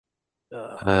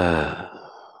I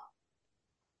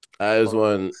just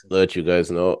Well, want to let you guys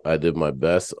know I did my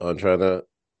best on trying to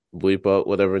bleep out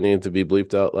whatever needed to be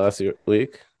bleeped out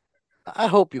week. I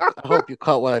hope you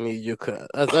caught what I need you cut.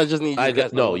 I just need you I to got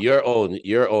catch that no one quick.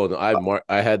 your own.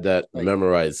 I had that Thank you,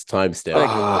 memorized timestamp.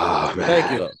 thank you, I'm Oh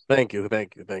ready to thank you, man. go.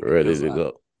 thank you. Ready Because to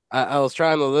go. I was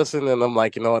trying to listen and I'm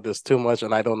like, you know what, there's too much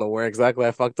and I don't know where exactly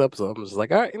I fucked up. So I'm just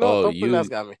like, all right, you know what, Oh, don't blame that's you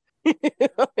got me. You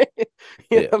know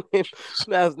yeah. what I mean?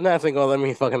 That's ain't gonna let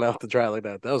me fucking out to try like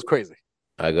that. That was crazy.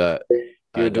 I got You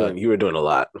I were got doing a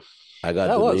lot.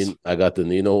 That was. I got the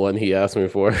Nino one he asked me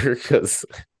for because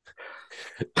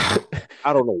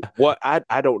I don't know what I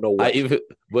don't know I what. even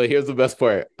but here's the best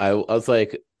part. I was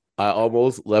like I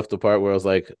almost left the part where I was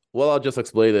like, well, I'll just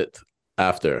explain it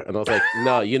after. And I was like,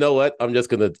 no, you know what? I'm just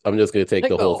gonna take Take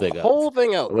the the whole thing out. whole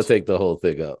thing I'm gonna out. take the whole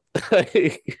thing out.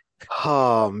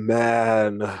 Oh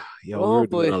man. Yo, Well, we were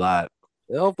doing a lot.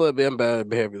 hopefully it'll be in bad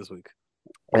behavior this week.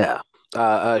 Yeah.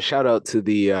 Shout out to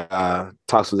the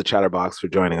Talks with the Chatterbox for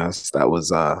joining us. That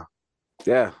was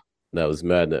yeah, That was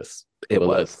madness. it But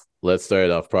was. let's start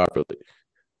it off properly.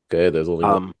 Okay, there's only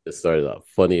one Um that started off.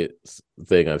 Funniest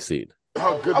thing I've seen.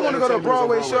 I want to go to a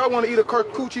Broadway show. I want to eat a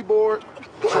Car-Kuchie board.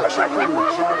 I'm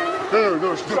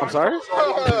sorry?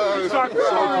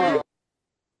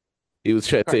 He was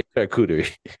trying to Car- say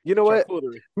charcuterie. You know what?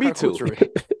 Charcuterie. Me too.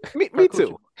 Charcuterie. Me Car-Kuchie.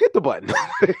 too. Hit the button.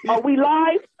 Are we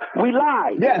live? We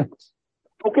live. Yes.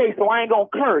 Okay, so I ain't gonna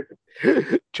curse.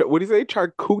 What do you say?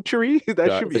 Charcuterie? That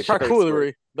Char- should be a curse word.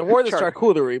 Charcuterie. The word is Char-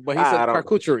 charcuterie, but he said I don't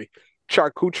charcuterie.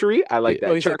 charcuterie. I like No,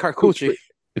 that. he said carcucci.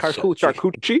 Carcucci.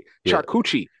 Charcuterie. Yeah,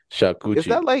 Charcuterie. Is charcuterie.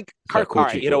 that like all right?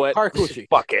 Charcuterie You know board. what? Carcucci.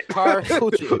 Fuck it.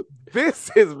 Carcucci. This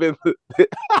has been.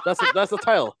 That's the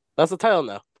title. That's the title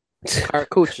now.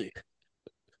 Carcucci.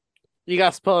 We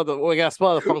gotta spell it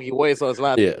the funky way so it's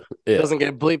not Yeah, yeah. doesn't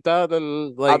get bleeped out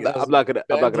and like I'm not gonna.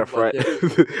 I'm not banned, gonna but front.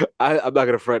 yeah. I'm not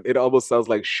gonna front. It almost sounds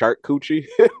like shark coochie.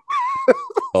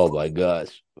 Oh my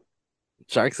gosh.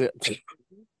 Sharks.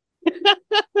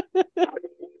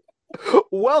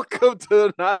 Welcome to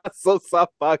the Not So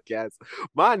Soft podcast.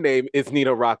 My name is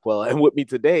Nina Rockwell, and with me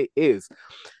today is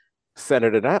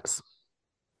Senator Naps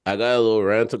I got a little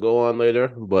rant to go on later,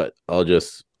 but I'll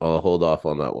hold off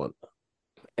on that one.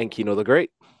 and Kino the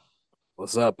Great.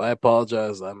 What's up? I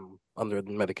apologize. I'm under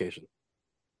the medication.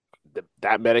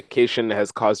 That medication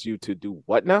has caused you to do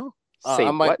what now? Say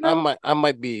I might, what now? I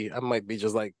might be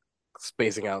just like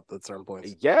spacing out at certain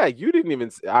points. Yeah, you didn't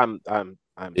even. I'm.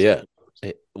 Yeah.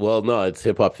 Sorry. Well, no, it's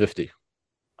hip hop 50.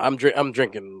 I'm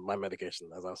drinking my medication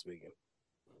as I'm speaking.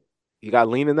 You got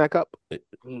lean in that cup.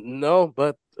 No,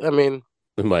 but I mean,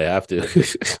 I might have to.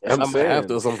 I might have to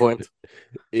saying. at some point.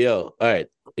 Yo, all right.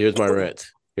 Here's my rant.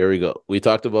 Here we go. We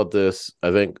talked about this,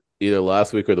 I think, either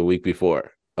last week or the week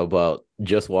before, about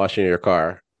just washing your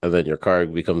car and then your car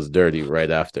becomes dirty right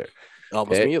after.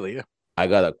 Almost Okay. immediately, yeah. I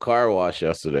got a car wash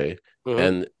yesterday, Mhm.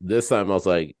 and this time I was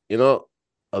like,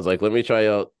 let me try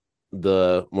out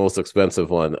the most expensive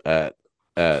one at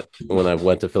when I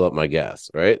went to fill up my gas,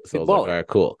 right? So I was like, all right,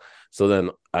 cool. So then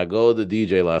I go to the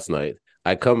DJ last night.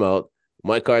 I come out,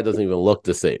 my car doesn't even look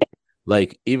the same.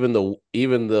 Like even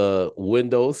the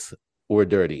windows were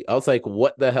dirty. I was like,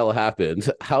 what the hell happened?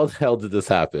 How the hell did this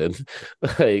happen?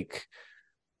 Like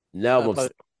now I I'm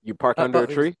thought, You park I under a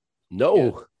thought it was- tree. no,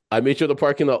 Yeah. I made sure to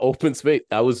park in the open space.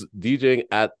 I was DJing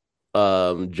at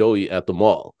Joey at the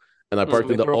mall, and I parked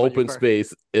in Somebody the threw up on your open car.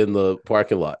 space in the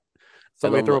parking lot. And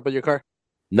Somebody I'm threw up in your car.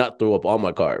 not threw up on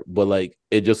my car, but like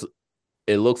it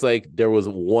looks like there was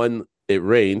one. It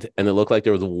rained, and it looked like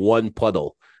there was one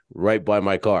puddle right by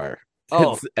my car.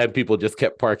 Oh, And people just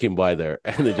kept parking by there,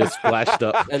 and it just splashed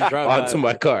up and drive onto by.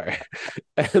 my car.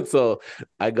 And so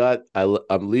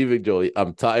I'm leaving Joey.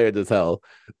 I'm tired as hell.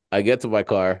 I get to my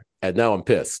car, and now I'm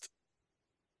pissed.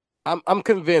 I'm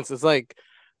convinced it's like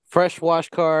fresh wash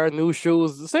car, new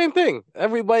shoes, the same thing.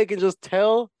 Everybody can just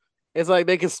tell. It's like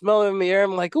they can smell it in the air.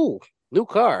 I'm like, ooh, new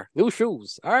car, new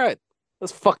shoes. All right,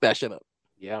 let's fuck that shit up.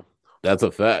 Yeah, That's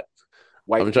a fact.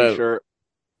 white I'm trying. t-shirt.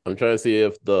 I'm trying to see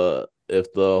if the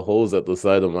hose at the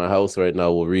side of my house right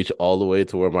now will reach all the way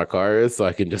to where my car is, so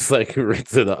I can just like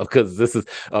rinse it up. Because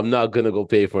I'm not gonna go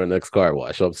pay for a next car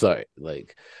wash. I'm sorry,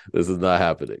 like this is not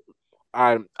happening.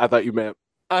 I thought you meant.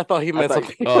 I thought he meant thought-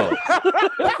 something.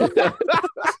 Oh,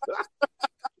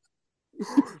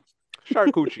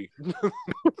 Charcuterie.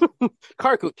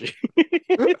 Car-Kuchie.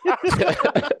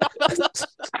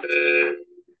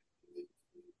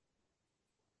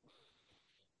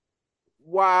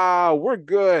 Wow, we're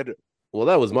good. well,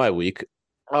 that was my week.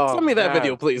 Oh, Send me that man.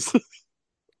 video, please.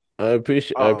 I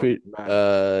appreciate. Oh,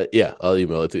 man. Yeah, I'll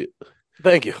email it to you.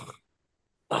 Thank you.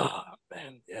 Oh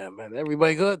man, yeah, man.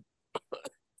 Everybody good?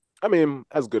 I mean,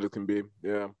 as good as can be.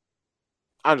 Yeah.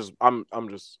 I'm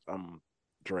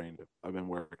drained. I've been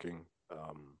working.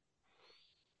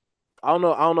 I don't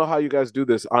know how you guys do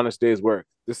this honest days work.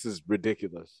 This is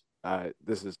ridiculous.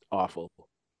 This is awful.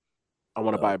 I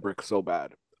want to buy a brick so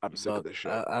bad. I'm sick of this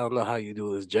shit. I don't know how you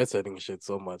do this jet setting shit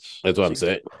so much. That's what I'm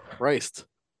saying. Christ,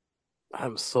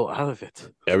 I'm so out of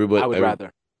it. I would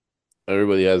rather.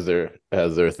 Everybody has their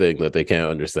thing that they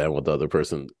can't understand what the other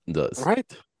person does. Right.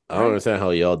 I don't understand how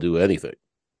y'all do anything.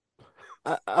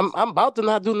 I'm about to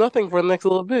not do nothing for the next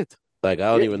little bit. Like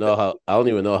I don't even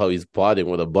know how he's plotting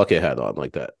with a bucket hat on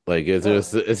like that. Like it's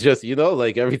just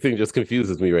like everything just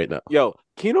confuses me right now. Yo,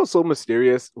 Kino's so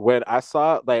mysterious. When I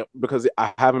saw because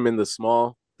I have him in the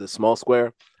small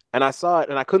square, and I saw it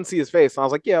and I couldn't see his face. And I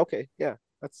was like, yeah, okay, yeah,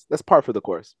 that's par for the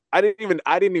course. I didn't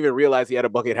even realize he had a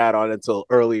bucket hat on until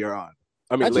earlier on.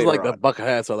 I mean, I just like the bucket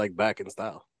hats are like back in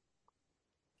style.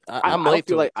 I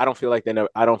don't feel like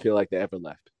they ever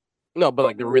left. No, but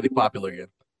like they're really popular again.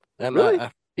 And really?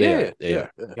 Yeah.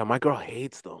 My girl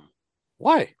hates them.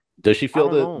 Why? Does she feel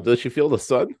the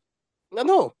sun?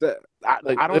 No. I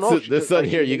don't know. The sun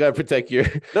here, you gotta protect your.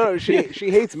 No, she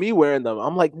hates me wearing them.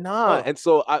 I'm like, nah. Oh. And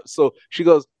so she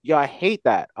goes, yo, I hate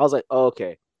that. I was like, oh,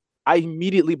 okay. I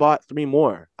immediately bought 3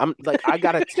 more. I'm like, I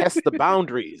gotta test the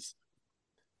boundaries.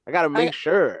 I gotta make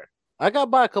sure. I gotta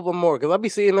buy a couple more because I'll be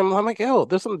seeing them. I'm like, yo,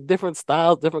 there's some different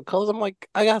styles, different colors. I'm like,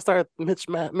 I gotta start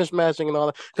mismatching and all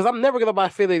that because I'm never gonna buy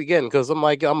fitted again because I'm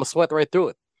like, I'm gonna sweat right through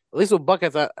it. At least with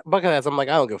bucket hats, I'm like,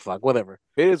 I don't give a fuck, whatever.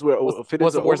 What's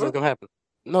the worst that's gonna happen?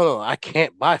 No, I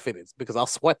can't buy fitteds because I'll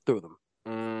sweat through them.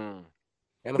 And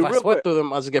if I sweat through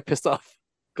them, I'll just get pissed off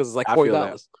because it's like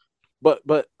 $40.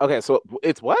 But okay, so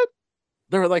it's what?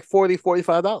 They're like $40,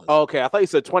 $45. Oh, okay, I thought you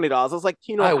said $20. I was like,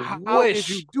 how did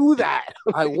you do that?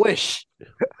 I wish.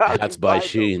 That's by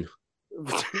Sheen.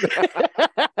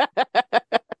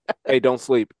 Hey, don't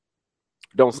sleep.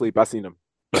 Don't sleep. I seen him.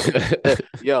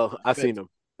 Yo, I seen him.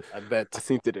 I bet. I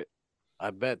seen it.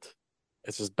 I bet.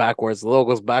 It's just backwards. The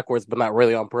logo's backwards, but not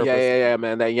really on purpose. Yeah,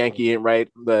 man. That Yankee ain't right.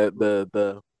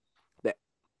 The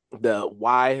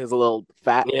Y is a little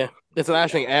fat. Yeah. It's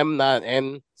actually M, not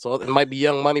N. So it might be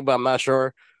Young Money, but I'm not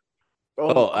sure.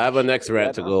 I have a next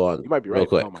rant to go on. You might be right. Real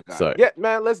quick. Oh my God. Sorry. Yeah,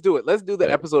 man, let's do it. Let's do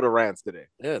the episode of rants today.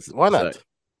 Yes. Why not?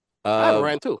 I have a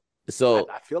rant too. So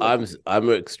I feel like I'm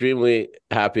extremely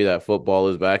happy that football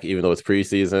is back, even though it's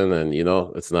preseason and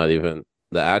it's not even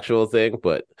the actual thing,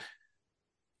 but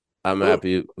I'm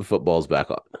happy football's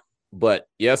back on. But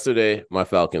yesterday my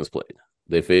Falcons played.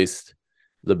 They faced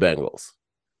the Bengals.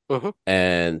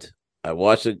 And I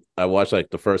watched like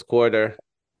the first quarter,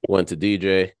 went to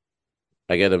DJ.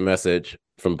 I get a message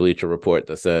from Bleacher Report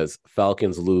that says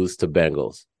Falcons lose to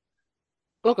Bengals.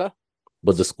 Okay.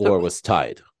 But the score was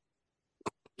tied.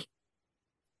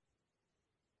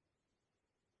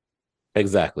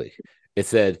 Exactly. It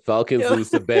said Falcons lose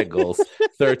to Bengals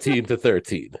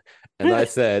 13-13. And I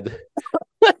said,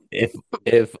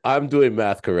 if I'm doing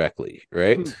math correctly,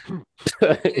 right?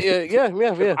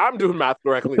 Yeah. I'm doing math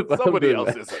correctly. Somebody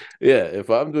else isn't. Yeah, if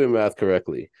I'm doing math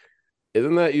correctly,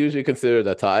 isn't that usually considered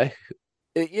a tie?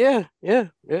 Yeah.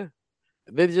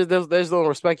 They just don't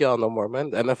respect y'all no more, man.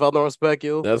 The NFL don't respect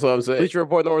you. That's what I'm saying. Bleacher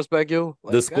Report don't respect you.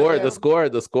 Like,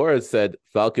 the score said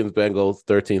Falcons Bengals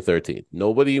 13-13.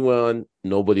 Nobody won,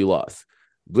 nobody lost.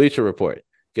 Bleacher Report,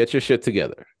 get your shit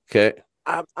together, okay?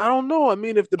 I don't know. I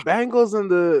mean, if the Bengals and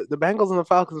the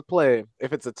Falcons play,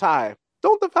 if it's a tie,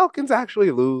 don't the Falcons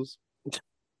actually lose?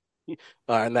 All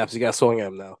right, Naps, you got swing at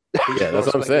him now. Yeah, that's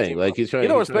what I'm saying. Like he's trying. You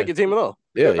don't respect your team at all.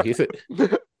 Yeah, he said.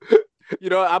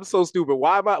 I'm so stupid.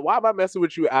 Why am I messing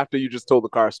with you after you just told the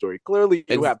car story? Clearly,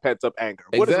 you have pent up anger.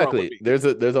 What exactly. There's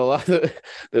a lot of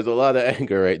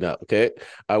anger right now. Okay,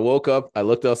 I woke up, I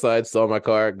looked outside, saw my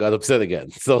car, got upset again.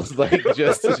 So it's like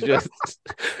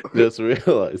just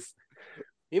realize.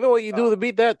 You know what you do to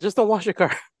beat that? Just don't wash your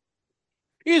car.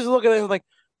 You just look at it and like,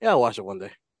 yeah, I'll wash it one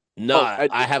day. No,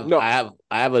 I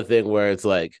have a thing where it's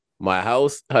like my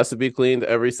house has to be cleaned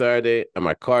every Saturday, and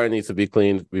my car needs to be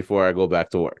cleaned before I go back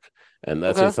to work. And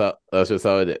that's just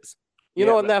how it is. You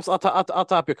know what, Naps? I'll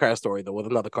top your car story though with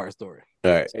another car story.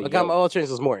 All right. I got my oil change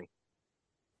this morning.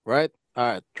 Right? All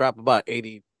right. Drop about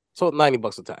 80, so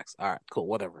 $90 of tax. All right, cool,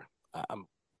 whatever. I'm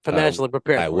financially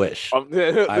prepared. I wish.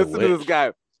 Listen to this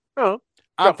guy.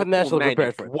 I'm financially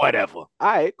prepared for it. Whatever. All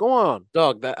right, go on.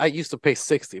 Dog, that I used to pay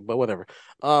 60, but whatever.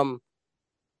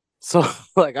 So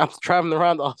like I'm driving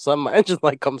around, all of a sudden my engine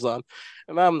light comes on,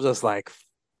 and I'm just like,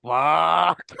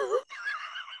 fuck.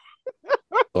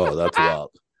 Oh, that's wild.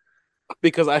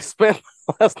 Because I spent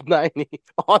the last 90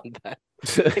 on that.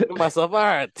 Thinking to myself, all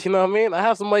right, you know what I mean? I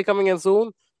have some money coming in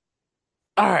soon.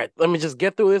 all right, let me just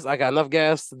get through this. I got enough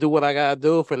gas to do what I gotta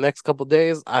do for the next couple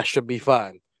days. I should be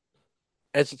fine.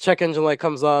 It's check engine light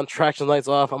comes on, traction lights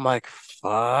off. I'm like,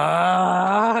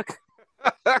 fuck.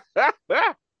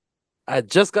 I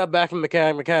just got back from the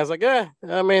mechanic. Mechanic's like, yeah,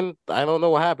 I mean, I don't know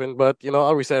what happened, but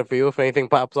I'll reset it for you. If anything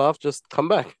pops off, just come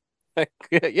back. Like,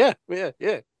 yeah.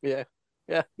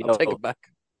 I'll take it back.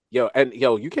 Yo,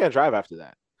 you can't drive after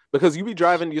that because you be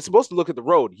driving. You're supposed to look at the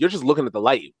road. You're just looking at the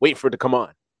light, waiting for it to come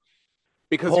on.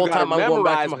 Because you gotta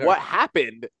memorize what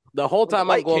happened. The whole time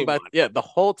I'm going back. Yeah, the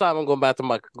whole time I'm driving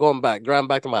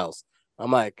back to my house.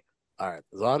 I'm like, all right,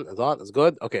 it's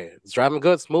good. Okay, it's driving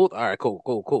good, smooth. All right,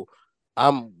 cool.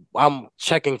 I'm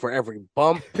checking for every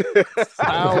bump,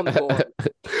 sound.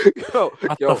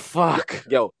 What the fuck?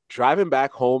 Yo, driving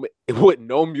back home with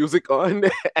no music on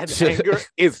and anger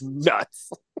is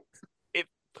nuts.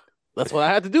 That's what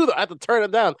I had to do. Though. I had to turn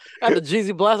it down. I had the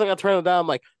Jeezy blasting. I turned it down. I'm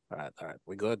like, all right,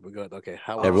 we good. Okay.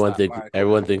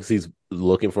 Everyone thinks he's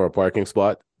looking for a parking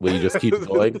spot where you just keep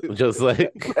going, just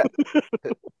like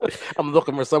I'm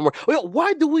looking for somewhere.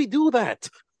 Why do we do that?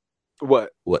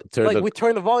 What? We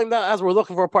turn the volume down as we're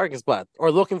looking for a parking spot or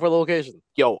looking for a location.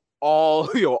 All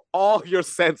your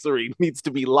sensory needs to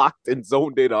be locked and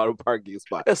zoned in on a parking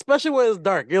spot, especially when it's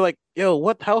dark. You're like,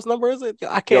 what house number is it?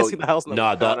 I can't see the house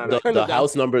number. The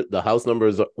house number. The house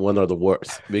numbers one are the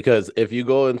worst because if you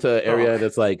go into an area and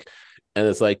it's like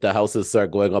the houses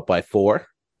start going up by 4.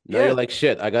 Now you're like,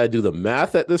 shit, I gotta do the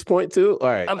math at this point too. All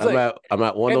right, I'm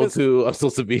at 102. I'm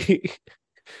supposed to be.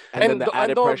 and then the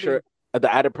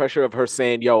added pressure of her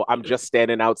saying, "Yo, I'm just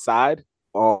standing outside."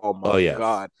 Oh my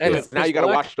God! And now you gotta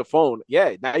watch the phone.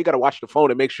 Yeah, now you gotta watch the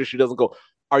phone and make sure she doesn't go.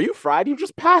 Are you fried? You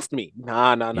just passed me.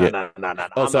 Nah.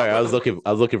 Oh, sorry. I was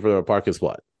looking for a parking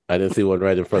spot. I didn't see one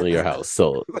right in front of your house,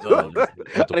 so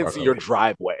I didn't see your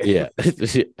driveway. Yeah, I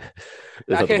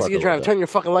can't see your driveway. Turn your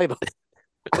fucking light on.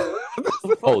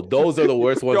 Oh, those are the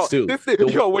worst ones too.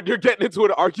 When you're getting into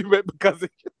an argument because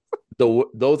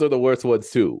those are the worst ones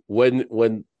too.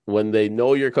 When they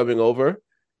know you're coming over.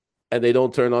 And they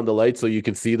don't turn on the light so you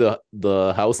can see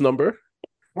the house number.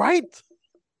 Right.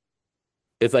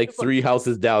 It's like 3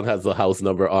 houses down has the house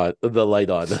number on, the light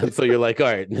on. So you're like, all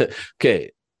right,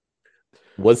 okay.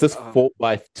 Was this 4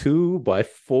 by 2 by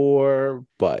 4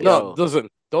 by? No, listen.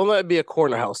 Don't let it be a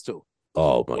corner house too.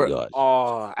 Oh my God.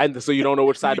 Oh, and so you don't know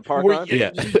which side to park on?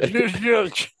 Yeah.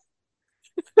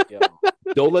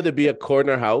 Don't let it be a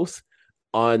corner house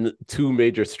on 2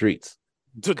 major streets.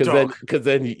 Because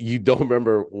then you don't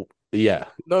remember. Yeah.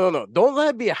 No. Don't let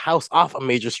it be a house off a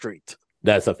major street.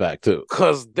 That's a fact too.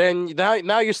 Because then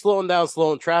now you're slowing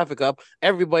traffic up.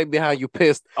 Everybody behind you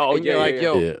pissed. Oh, and you're like,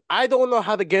 I don't know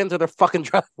how to get into their fucking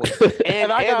driveway,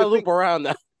 and I gotta loop around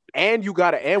now. And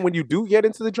when you do get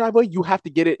into the driveway, you have to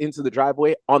get it into the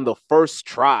driveway on the first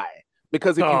try.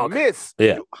 Because if you miss,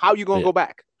 how you gonna go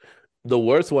back? The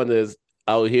worst one is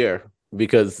out here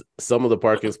because some of the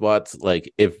parking spots,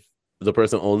 like if the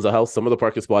person owns the house, some of the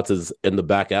parking spots is in the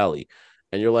back alley,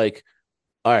 and you're like,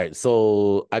 all right,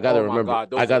 so I gotta remember.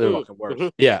 I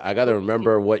gotta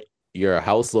remember what your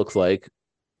house looks like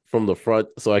from the front,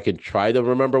 so I can try to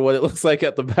remember what it looks like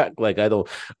at the back. Like I don't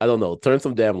know. Turn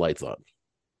some damn lights on.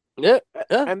 Yeah.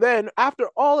 And then after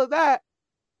all of that,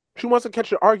 she wants to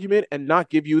catch an argument and not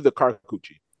give you the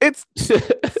Car-Kuchie. It's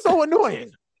so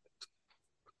annoying.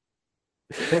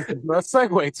 Let's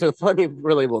segue to funny,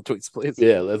 relatable tweets, please.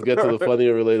 Yeah, let's get to the funny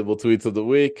and relatable tweets of the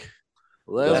week.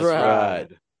 Let's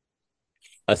ride.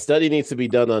 A study needs to be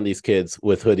done on these kids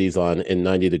with hoodies on in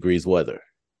 90 degrees weather.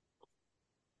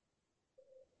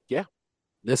 Yeah.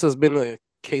 This has been a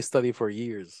case study for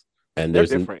years. And they're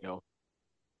different, yo.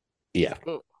 Yeah.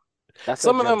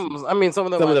 Some of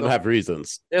them have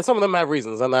reasons. Yeah, some of them have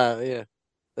reasons. And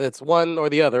it's one or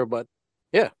the other, but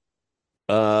yeah.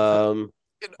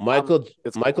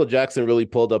 Michael Jackson really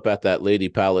pulled up at that lady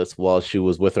palace while she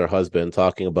was with her husband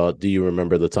talking about, do you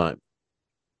remember the time?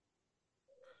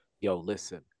 Yo,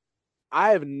 listen. I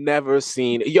have never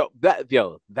seen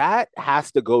that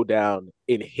has to go down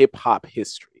in hip hop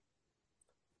history.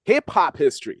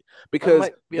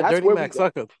 Because that's where Mac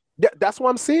sucker. Yeah, that's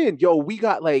what I'm saying. Yo, we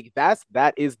got like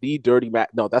that is the Dirty Mac.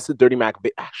 No, that's the Dirty Mac.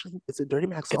 Actually, it's a Dirty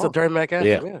Mac song. It's a Dirty Mac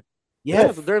anthem. Yeah.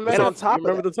 It's a Dirty Mac. And on top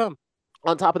remember the time.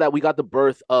 On top of that, we got the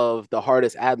birth of the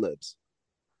hardest ad-libs.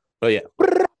 Oh, yeah.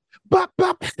 Bop,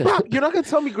 bop, bop. You're not going to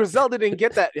tell me Griselda didn't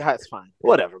get that? Yeah, it's fine.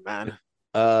 Whatever, man.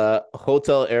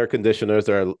 Hotel air conditioners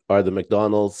are the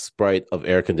McDonald's Sprite of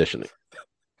air conditioning.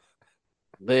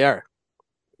 They are.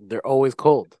 They're always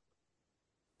cold.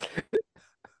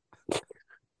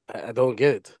 I don't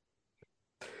get it.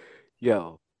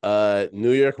 Yo.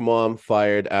 New York mom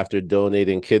fired after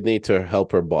donating kidney to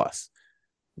help her boss.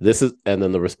 And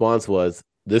then the response was,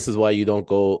 "This is why you don't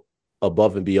go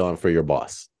above and beyond for your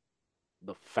boss."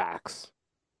 The facts,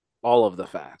 all of the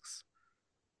facts.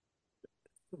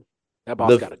 That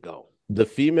boss gotta go. The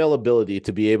female ability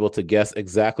to be able to guess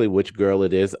exactly which girl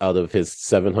it is out of his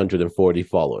 740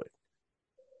 following.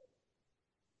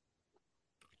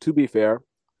 To be fair,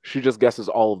 she just guesses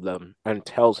all of them and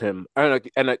tells him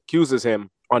and accuses him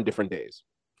on different days.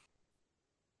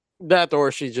 That,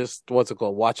 or she just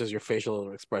watches your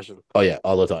facial expression. Oh yeah,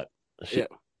 all the time. She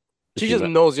just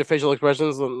knows your facial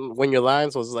expressions when you're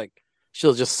lying, so it's like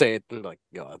she'll just say it and like,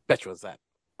 yo, I bet you it's that.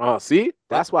 Oh, see,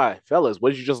 that's why, fellas.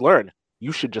 What did you just learn?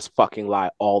 You should just fucking lie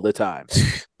all the time.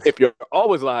 If you're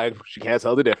always lying, she can't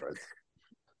tell the difference.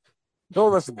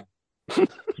 Don't listen.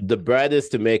 The bride is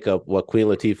to makeup what Queen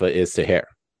Latifah is to hair.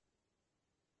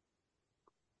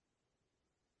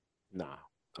 Nah,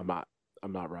 I'm not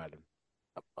riding.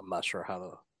 I'm not sure how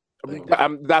to.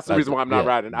 That's the reason why I'm not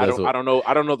riding. I don't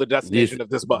know the destination of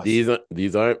this bus.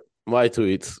 These aren't my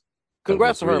tweets.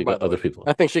 Congrats to her, by other people.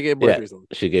 I think she gave birth recently.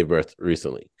 She gave birth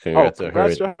recently. Congrats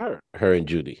to her. Her and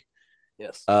Judy.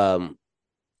 Yes.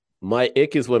 My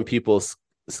ick is when people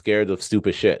scared of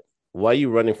stupid shit. Why are you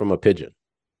running from a pigeon?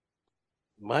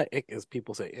 My ick is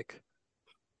people say ick.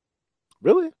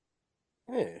 Really?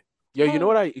 Yeah. Yo, you know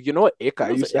what ick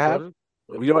I used to have?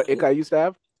 You know what ick I used to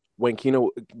have? When Kino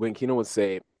would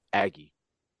say Aggie.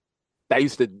 That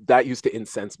used to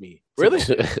incense me. Really?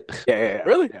 Yeah.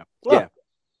 Really? Yeah.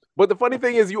 But the funny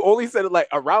thing is, you only said it like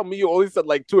around me. You only said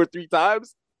like 2 or 3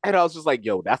 times, and I was just like,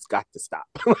 "Yo, that's got to stop."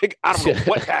 Like, I don't know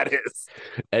what that is.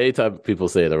 Anytime people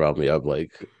say it around me, I'm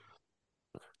like,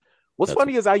 "What's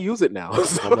funny is I use it now."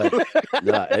 So. I'm like,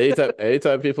 nah.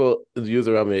 Anytime people use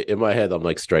it around me, in my head, I'm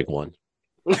like, strike one.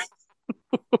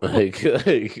 like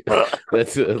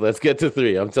let's get to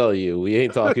 3. I'm telling you, we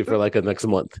ain't talking for like a next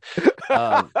month.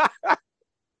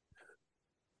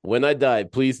 When I die,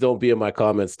 please don't be in my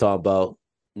comments talking about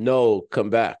no, come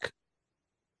back.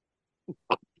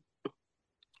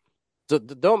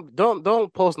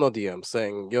 Don't post no DM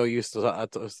saying yo used to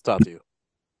talk to you.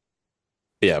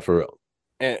 Yeah, for real.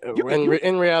 And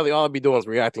in reality, all I'll be doing is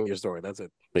reacting to your story. That's it.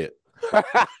 Yeah.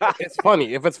 It's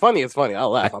funny. If it's funny, it's funny. I'll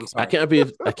laugh. I'm sorry. I can't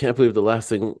believe the last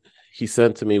thing he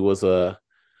sent to me was a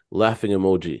laughing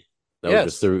emoji. That was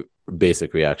just the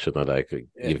basic reaction that I could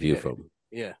give you from.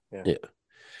 Yeah.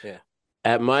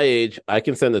 At my age, I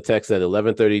can send a text at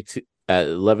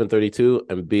 11:32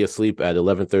 and be asleep at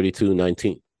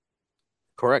 11:32:19.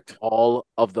 Correct. All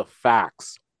of the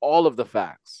facts.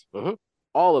 Mm-hmm.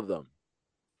 All of them.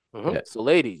 Mm-hmm. Yeah. So,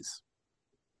 ladies,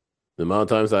 the amount of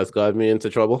times that's got me into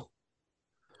trouble.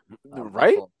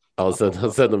 Right? I'll send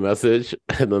a message,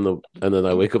 and then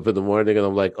I wake up in the morning and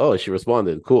I'm like, oh, she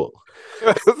responded. Cool.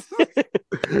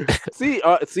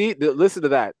 Listen to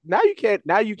that. Now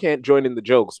you can't join in the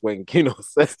jokes when Kino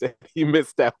says that he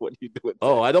missed that what you doing.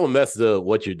 Oh, I don't mess the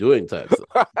what you're doing types.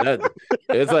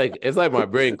 It's like my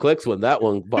brain clicks when that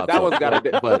one pops. That one's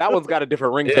got a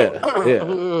different ringtone.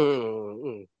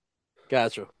 Yeah.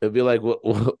 Gotcha. It'd be like,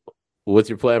 what's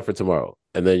your plan for tomorrow?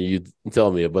 And then you tell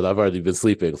me, but I've already been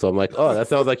sleeping. So I'm like, oh, that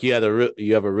sounds like you have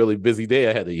a really busy day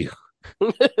ahead of you.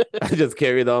 I just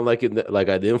carried on like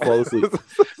I didn't fall asleep.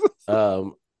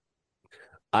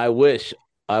 I wish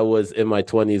I was in my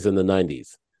 20s in the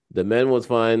 90s. The men was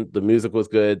fine. The music was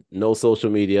good. No social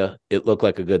media. It looked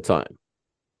like a good time.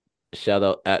 Shout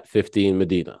out at 15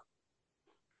 Medina.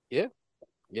 Yeah.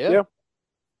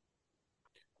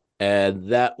 And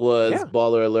that was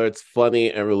Baller Alert's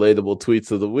funny and relatable tweets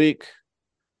of the week.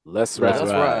 Let's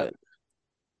ride.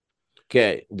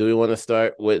 Okay. Do we want to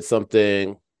start with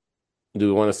something? Do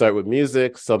we want to start with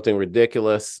music, something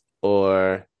ridiculous,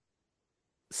 or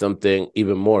something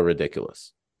even more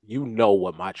ridiculous? You know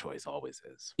what my choice always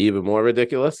is. Even more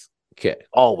ridiculous? Okay.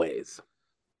 Always.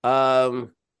 So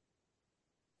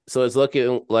it's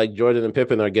looking like Jordan and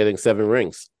Pippen are getting 7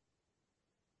 rings.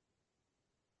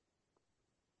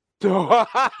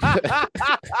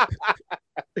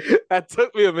 That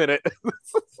took me a minute.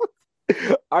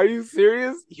 Are you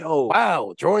serious? Yo.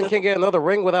 Wow. Jordan can't get another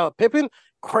ring without Pippen?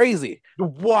 Crazy.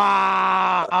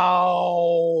 Wow.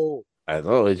 I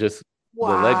know. It's just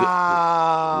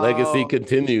the legacy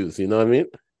continues. You know what I mean?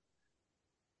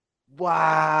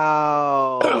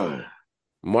 Wow.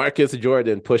 Marcus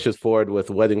Jordan pushes forward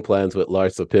with wedding plans with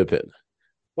Larsa Pippen.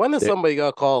 When is somebody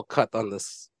going to call cut on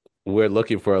this? We're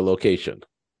looking for a location.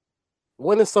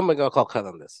 When is somebody going to call cut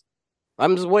on this?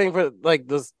 I'm just waiting for like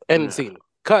this end scene.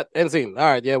 Cut, end scene. All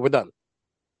right, yeah, we're done.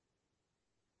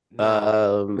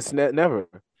 It's never.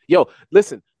 Yo,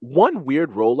 listen, one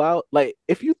weird rollout, like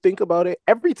if you think about it,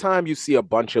 every time you see a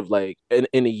bunch of like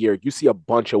in a year, you see a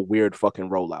bunch of weird fucking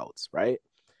rollouts, right?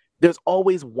 There's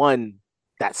always one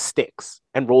that sticks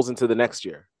and rolls into the next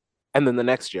year, and then the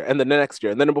next year, and then the next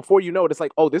year. And then before you know it, it's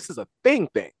like, oh, this is a thing.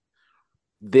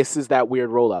 This is that weird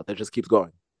rollout that just keeps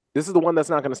going. This is the one that's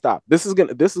not going to stop. This is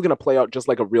gonna play out just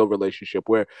like a real relationship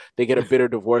where they get a bitter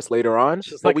divorce later on,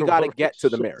 Just but like we a got to real get to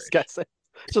the relationship. marriage. This guy said,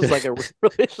 just like a real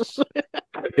relationship.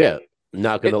 Yeah,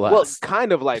 not gonna Well, last.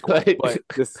 kind of like one, Like- but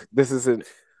this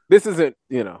isn't,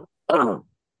 you know.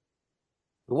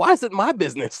 Why is it my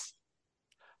business?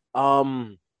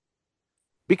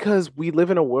 Because we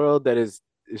live in a world that is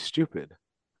stupid.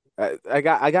 I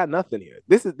got nothing here.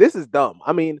 This is dumb.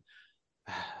 I mean,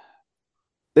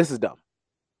 this is dumb.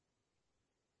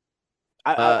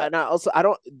 And I also I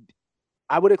don't.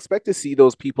 I would expect to see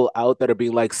those people out that are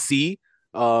being like, see,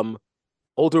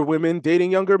 older women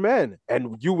dating younger men,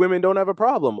 and you women don't have a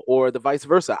problem, or the vice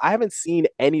versa. I haven't seen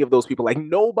any of those people. Like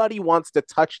nobody wants to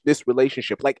touch this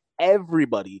relationship. Like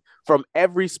everybody from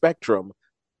every spectrum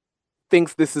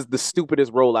thinks this is the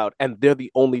stupidest rollout, and they're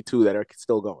the only two that are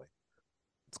still going.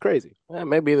 It's crazy. Yeah,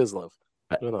 maybe it is love.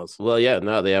 Who knows? Well, yeah,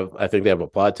 no, they have. I think they have a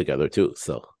pod together too.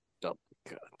 So Oh,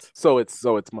 God. So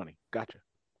it's money. Gotcha.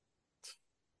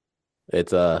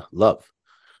 it's love.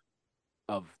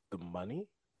 Of the money,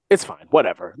 it's fine.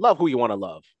 Whatever. Love who you want to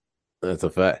love. That's a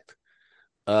fact.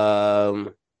 All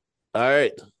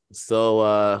right.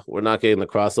 So we're not getting the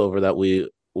crossover that we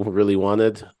really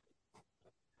wanted.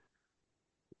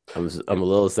 I'm a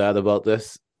little sad about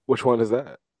this. Which one is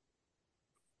that?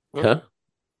 Huh?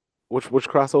 Which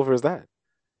crossover is that?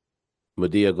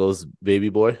 Medea goes baby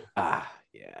boy.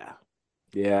 Yeah.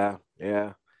 I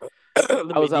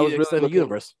I was really extended looking-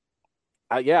 universe.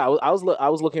 I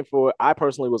was looking for. I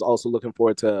personally was also looking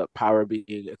forward to Power being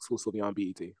exclusively on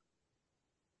BET.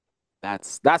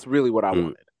 That's really what I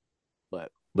wanted.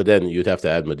 But then you'd have to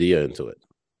add Medea into it.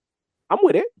 I'm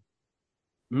with it.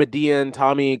 Medea and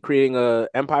Tommy creating a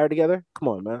empire together. Come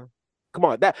on, man. Come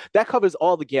on. That covers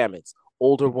all the gamuts.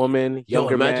 Older woman,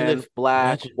 younger imagine man,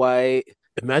 black, white.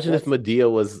 Imagine if Medea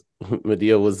was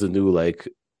the new like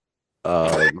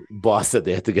boss that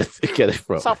they had to get it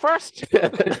from. So first,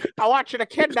 I want you to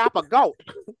kidnap a goat.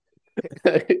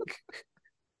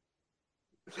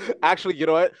 Actually, you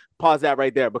know what? Pause that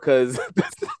right there because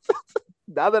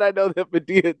now that I know that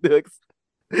Medea does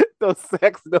those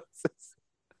sex noses,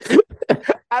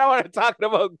 I don't want to talk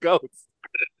about goats.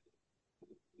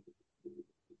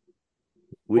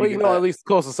 Well, you know, at least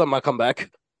close to something I come back.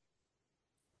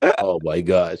 Oh my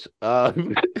gosh.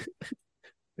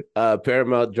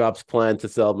 Paramount drops plan to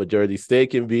sell majority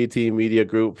stake in BT Media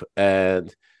Group,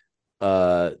 and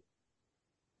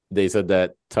they said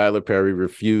that Tyler Perry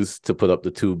refused to put up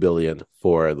the $2 billion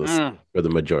for the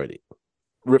majority.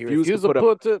 Refused to put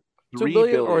up $2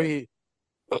 billion, or he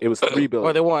it was $3 billion.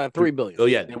 or they wanted $3 billion. Oh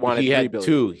yeah, They wanted he $3 had billion.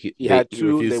 two. He had he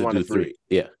two, refused they to wanted do three.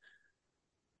 Yeah.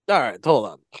 All right, hold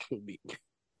on.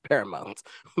 Paramount.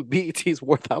 BET's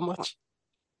worth how much?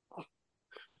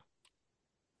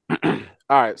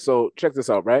 All right, so check this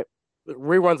out, right?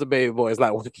 Reruns of Baby Boy is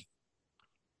not working.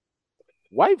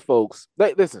 White folks,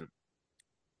 listen.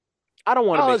 I don't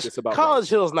want to make this about College race.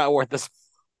 Hill's not worth this.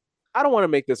 I don't want to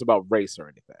make this about race or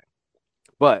anything,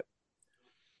 but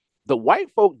the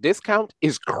white folk discount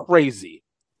is crazy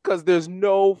because there's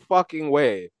no fucking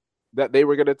way that they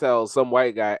were gonna tell some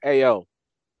white guy, "Hey yo,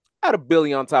 add $1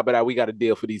 billion on top of that. We got a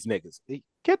deal for these niggas.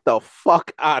 Get the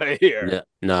fuck out of here." Yeah.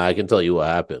 No, I can tell you what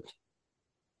happened.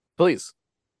 Please.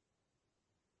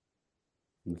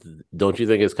 Don't you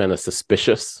think it's kind of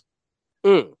suspicious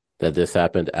that this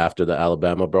happened after the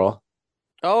Alabama brawl?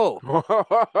 Oh.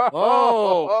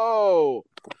 Oh.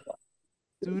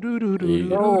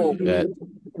 That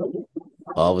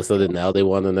all of a sudden now they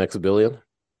want the next $1 billion?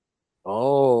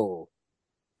 Oh.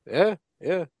 Yeah.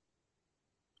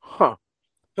 Huh.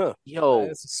 Yo,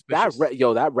 That is suspicious.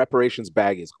 that reparations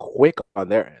bag is quick on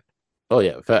their end. Oh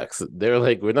yeah, facts. They're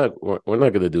like, we're not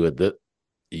gonna do it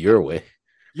your way.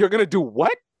 You're gonna do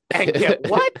what? And get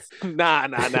what?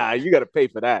 Nah. You gotta pay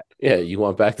for that. Yeah, you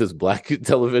want back this black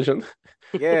television?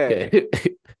 Yeah.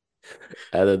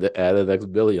 add the next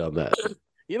 $1 billion on that.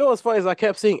 You know what's funny is I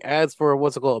kept seeing ads for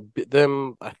what's it called?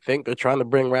 Them, I think they're trying to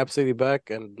bring Rhapsody back,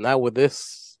 and now with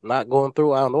this not going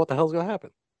through, I don't know what the hell's gonna happen.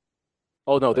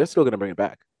 Oh no, they're still gonna bring it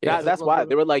back. Yeah, That's why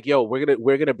they were like, "Yo, we're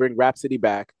gonna bring Rhapsody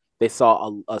back." They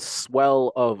saw a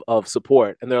swell of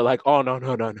support, and they're like, "Oh no.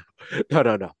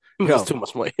 This is too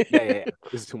much money. Yeah.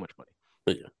 This is too much money."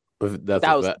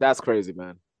 Yeah, That's crazy,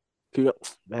 man.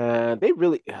 Man, they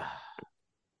really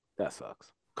that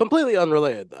sucks. Completely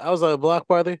unrelated. I was at a block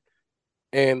party,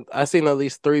 and I seen at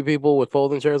least 3 people with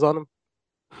folding chairs on them.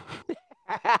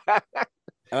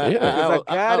 Because I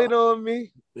got it on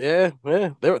me. Yeah.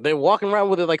 They're walking around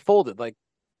with it like folded, like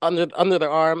under their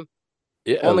arm.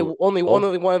 Yeah, only one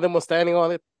of them was standing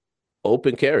on it.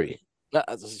 Open carry.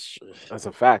 That's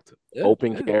a fact. Yeah,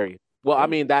 open carry. Well, I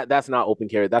mean that's not open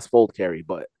carry. That's fold carry,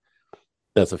 but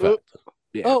that's a fact.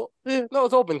 Yeah. Oh, yeah. No,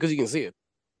 it's open because you can see it.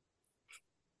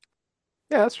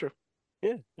 Yeah, that's true.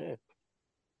 Yeah.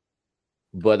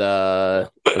 But I'm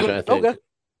trying to think. Okay.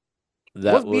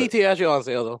 What's BET actually on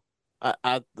sale though?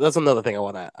 I that's another thing I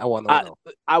want to know.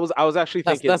 I was actually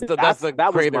thinking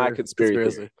that was my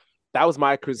conspiracy theory. That was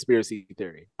my conspiracy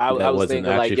theory. I was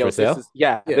thinking like, yo,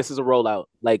 this is a rollout.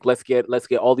 Like, let's get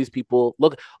all these people.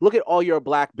 Look at all your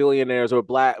black billionaires or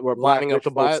black lining up to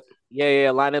buy it.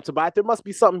 Yeah, line up to buy it. There must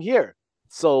be something here.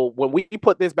 So when we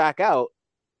put this back out,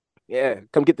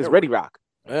 come get this Ready Rock.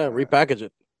 Yeah, repackage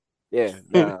it. Yeah,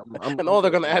 and all they're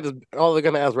gonna add is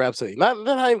Rhapsody. They're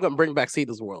not even gonna bring back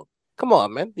Cedar's World. Come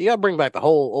on, man. You gotta bring back the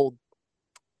whole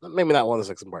old. Maybe not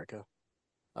 106 & Park.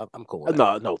 I'm cool with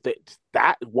that. No,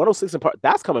 that 106 & Park,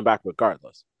 that's coming back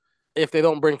regardless. If they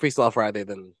don't bring Freestyle Friday,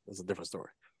 then it's a different story.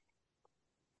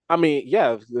 I mean,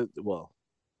 yeah, well,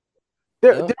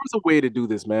 there was a way to do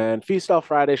this, man. Freestyle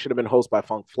Friday should have been hosted by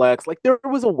Funk Flex. Like, there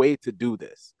was a way to do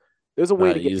this. There's a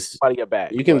way to get somebody a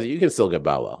bag. You can still get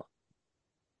Bow Wow.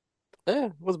 Yeah,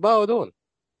 what's Bow Wow doing?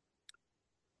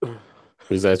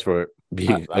 Besides for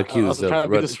being accused of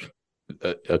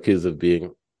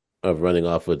running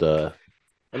off with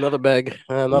another bag.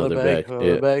 Yeah.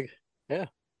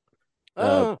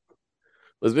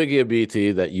 Let's make it a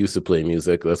BT that used to play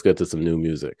music. Let's get to some new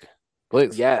music,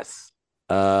 please. Yes.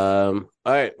 All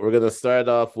right, we're gonna start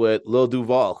off with Lil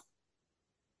Duval.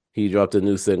 He dropped a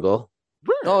new single.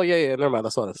 Oh yeah. Never mind.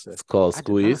 That's what it says. It's called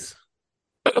Squeeze.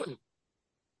 You.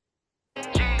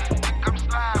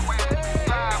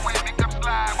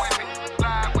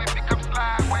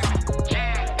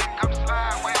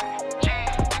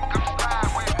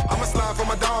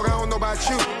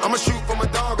 I'ma shoot for my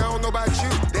dog, I don't know about you.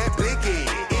 That blicky,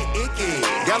 icky,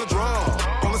 got a draw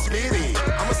on the spitty.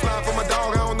 I'ma slide for my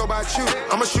dog, I don't know about you.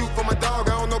 I'ma shoot for my dog,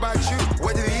 I don't know about you.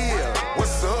 What it is,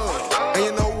 what's up? And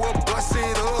you know what, bust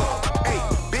it up. Hey,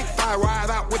 big fire ride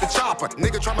out with the chopper.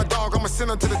 Nigga try my dog, I'ma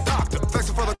send him to the doctor.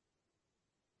 Flexing for the.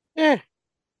 Yeah.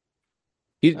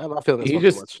 I'm not feeling he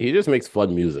just makes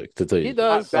fun music, to tell you. He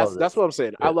does. That's what I'm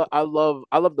saying. Yeah. I love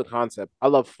the concept. I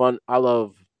love fun. I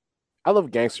love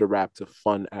gangster rap to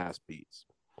fun ass beats.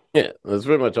 Yeah, that's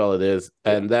pretty much all it is.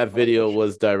 And that video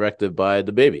was directed by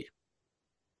the Baby.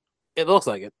 It looks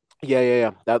like it.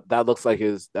 Yeah. That looks like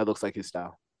his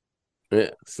style.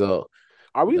 Yeah. So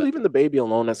are we leaving the Baby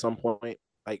alone at some point?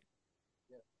 Like,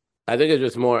 I think it's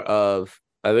just more of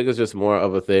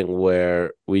a thing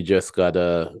where we just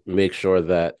gotta make sure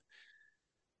that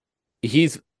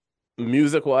he's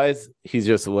music wise, he's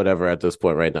just whatever at this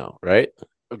point right now, right?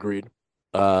 Agreed.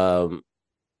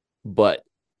 But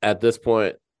at this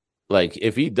point, like,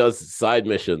 if he does side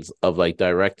missions of like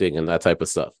directing and that type of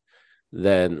stuff,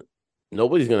 then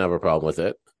nobody's gonna have a problem with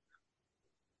it.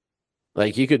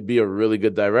 Like, he could be a really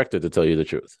good director, to tell you the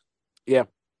truth. Yeah,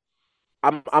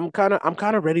 I'm kind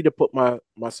of ready to put my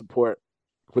support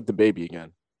with the Baby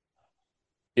again.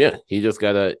 Yeah, he just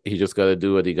gotta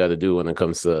do what he gotta do when it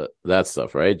comes to that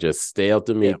stuff, right? Just stay out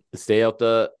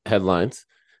the headlines.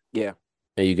 Yeah.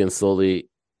 And you can slowly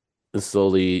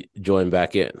join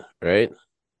back in, right?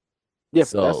 Yeah,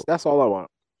 so that's all I want.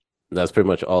 That's pretty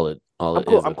much all it I'm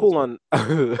cool. I'm cool on.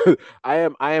 I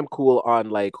am cool on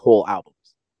like whole albums.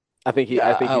 I think he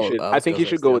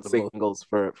should go with singles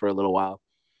for a little while,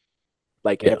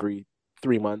 like every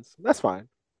 3 months. That's fine.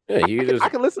 Yeah, I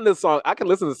can listen to the song. I can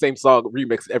listen to the same song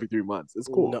remixed every 3 months. It's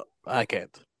cool. No, I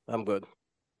can't. I'm good.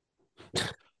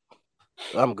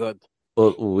 I'm good.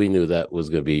 Well, we knew that was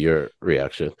going to be your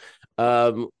reaction.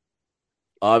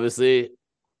 Obviously,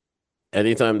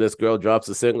 anytime this girl drops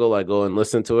a single, I go and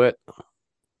listen to it.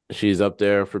 She's up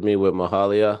there for me with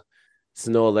Mahalia.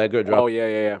 Snow Allegra dropped. Oh,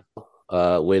 yeah.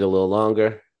 Wait a little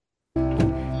longer.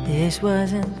 This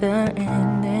wasn't the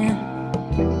ending.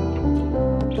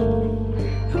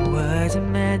 I was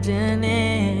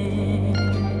imagining.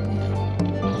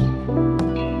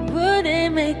 Would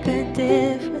it make a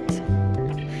difference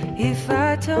if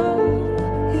I told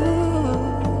you?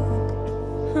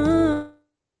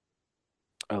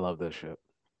 I love this shit.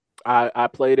 I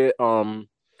played it. I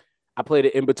played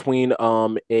it in between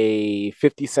a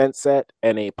 50 Cent set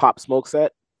and a Pop Smoke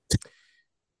set.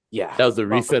 Yeah, that was the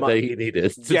reset that he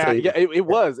needed. Yeah, it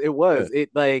was.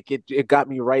 It got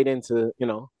me right into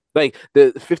Like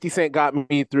the 50 Cent got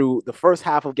me through the first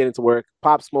half of getting to work.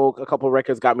 Pop Smoke, a couple of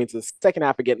records got me to the second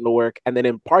half of getting to work. And then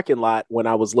in parking lot, when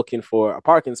I was looking for a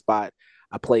parking spot,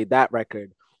 I played that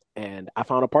record and I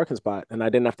found a parking spot and I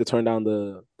didn't have to turn down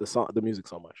the song, the music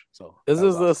so much. So Is that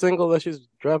was this the awesome. single that she's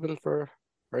dropping for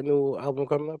her new album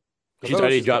coming up? She's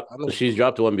already dropped. She's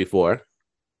dropped one before,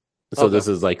 so Okay. this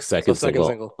is like second second single,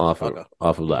 single. off Okay.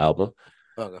 of the album.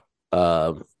 Okay.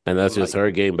 And that's just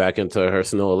her getting back into her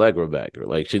Snow Allegra bag.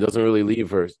 Like she doesn't really leave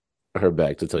her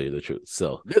bag, to tell you the truth.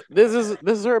 So This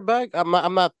is her bag. I'm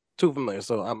not too familiar,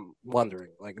 so I'm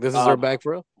wondering. Like this is her bag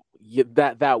for real? Yeah,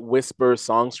 that whisper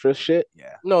songstress shit.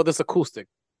 Yeah. No, this acoustic,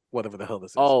 whatever the hell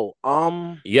this is. Oh,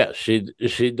 yeah,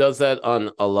 she does that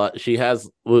on a lot. She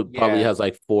probably has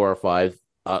like 4 or 5.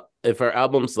 If her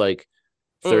album's like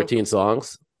 13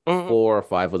 songs, 4 or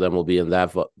 5 of them will be in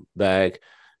that bag.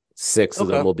 6 of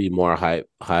them will be more high,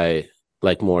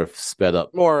 like more sped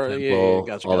up, more tempo,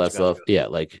 gotcha, all that stuff. Yeah,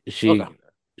 like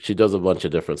she does a bunch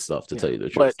of different stuff, to tell you the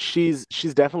truth. But she's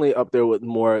definitely up there with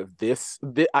more of this.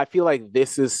 I feel like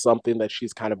this is something that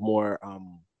she's kind of more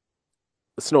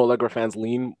Snow Allegra fans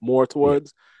lean more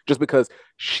towards, just because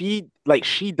she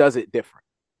does it different.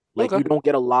 Like you don't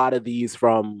get a lot of these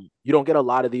from I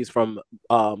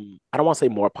don't want to say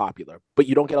more popular, but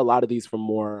you don't get a lot of these from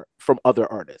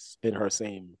other artists in her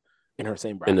same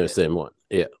bracket. In their same one.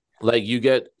 Yeah. Like you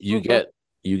get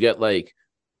like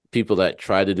people that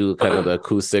try to do kind of the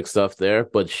acoustic stuff there,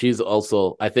 but she's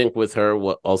also, I think with her,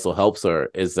 what also helps her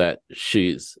is that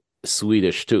she's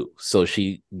Swedish too. So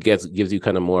she gives you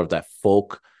kind of more of that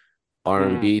folk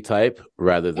R&B type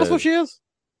rather than. That's what she is?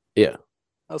 Yeah.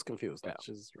 I was confused. Yeah.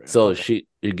 So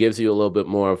it gives you a little bit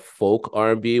more folk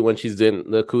R&B when she's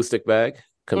in the acoustic bag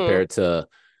compared to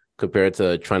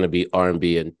trying to be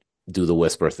R&B and do the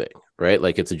whisper thing, right?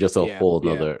 Like it's just a whole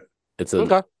nother, it's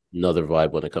another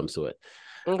vibe when it comes to it.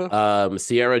 Okay.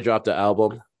 Sierra dropped the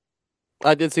album.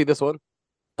 I did see this one.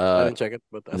 I didn't check it,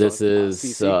 but this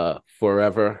is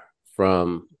Forever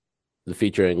from the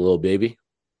featuring Lil Baby.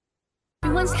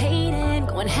 Everyone's hating,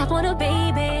 going half on a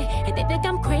baby, and they think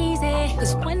I'm crazy,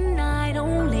 cause one night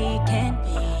only can't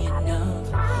be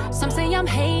enough. Some say I'm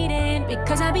hating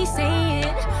because I be saying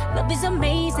love is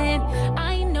amazing.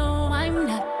 I know I'm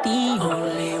not the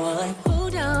only one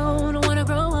who don't wanna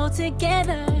grow old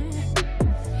together.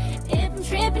 If I'm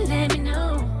tripping, let me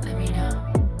know.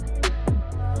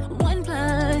 1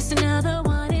 + another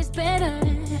one is better.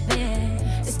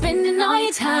 Yeah. Spending all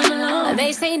your time alone.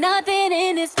 They say nothing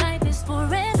in this life is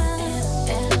forever.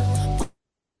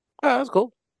 That's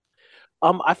cool.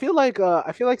 I feel like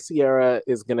Sierra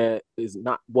is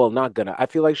not gonna. I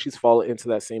feel like she's fallen into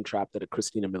that same trap that a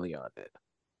Christina Milian did.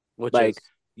 Which like is?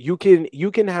 you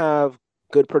can have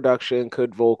good production,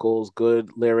 good vocals, good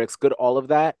lyrics, good all of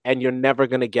that, and you're never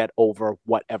gonna get over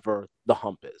whatever the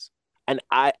hump is. And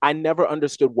I never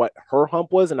understood what her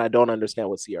hump was, and I don't understand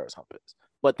what Sierra's hump is.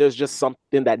 But there's just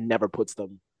something that never puts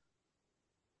them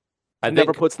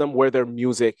where their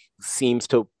music seems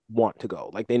to want to go.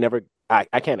 Like they never. I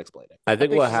can't explain it. I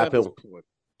think what happened.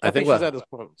 I think she's at this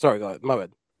point. Sorry, go ahead. My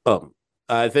bad.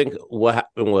 I think what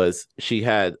happened was she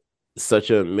had such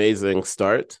an amazing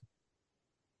start,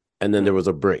 and then there was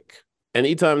a break.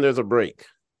 Anytime there's a break,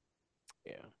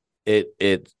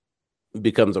 it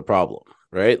becomes a problem,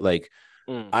 right? Like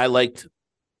I liked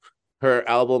her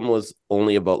album was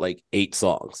only about like 8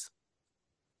 songs,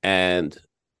 and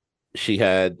she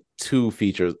had 3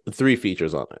 features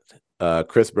on it.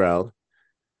 Chris Brown,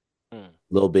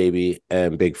 Lil Baby,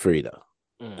 and Big Frida.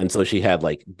 And so she had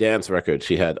like dance records,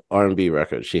 she had R&B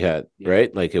records, she had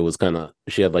right, like it was kind of,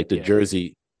 she had like the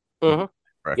Jersey record.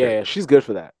 Yeah, she's good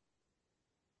for that.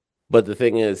 But the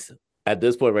thing is, at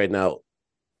this point right now,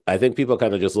 I think people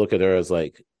kind of just look at her as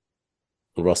like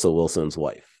Russell Wilson's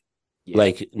wife,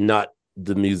 like not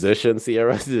the musician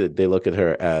Sierra. They look at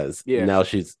her as now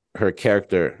she's her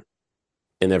character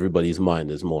in everybody's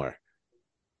mind is more.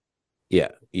 Yeah,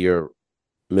 you're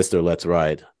Mr. Let's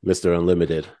Ride, Mr.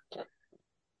 Unlimited.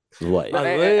 Wife.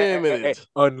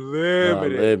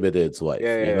 Unlimited's wife.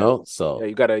 You know, so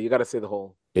you gotta say the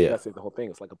whole. You gotta say the whole thing.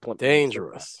 It's like a point.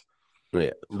 Dangerous.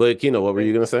 Yeah, but Kino, what were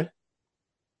you gonna say?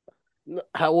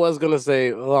 I was gonna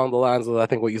say along the lines of I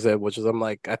think what you said, which is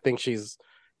I think she's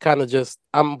kind of just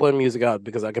I'm putting music out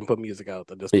because I can put music out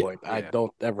at this point. I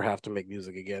don't ever have to make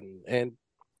music again, and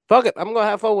fuck it, I'm gonna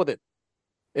have fun with it.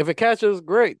 If it catches,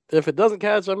 great. If it doesn't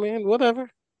catch, I mean, whatever.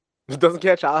 If it doesn't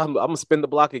catch, I'm gonna spin the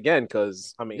block again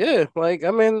because what are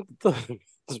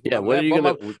you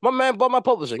gonna? My man bought my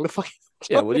publishing. The fuck.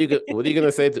 Yeah, what are you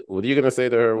gonna say? What are you gonna say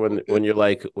to her when you're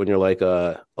like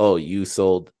oh, you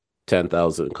sold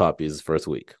 10,000 copies first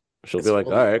week? She'll be like,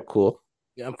 all right, cool.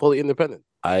 Yeah, I'm fully independent.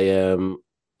 I am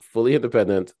fully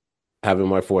independent, having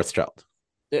my fourth child.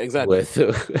 Yeah, exactly.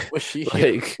 With she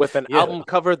like with an album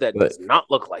cover that does not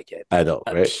look like it. I know,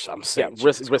 right? I'm saying,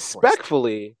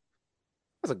 respectfully,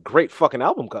 that's a great fucking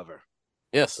album cover.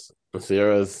 Yes,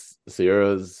 Sierra's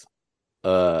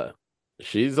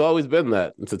she's always been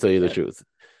that, to tell you the truth.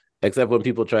 Except when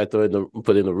people try to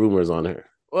put in the rumors on her.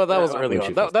 Well, that was early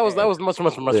on. That was much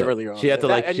earlier on. She had to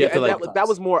that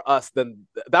was more us than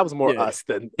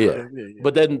yeah.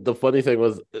 But then the funny thing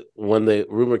was when the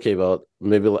rumor came out,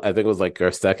 maybe I think it was like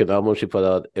her second album she put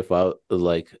out. If I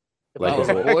like I was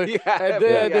a boy, that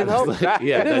didn't help. That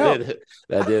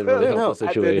did really help the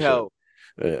situation. Help.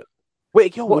 Yeah.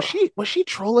 Wait, yo, was she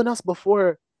trolling us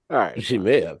before? All right, she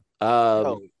may have.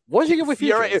 What did you get with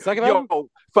Future? Second album?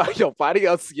 Finding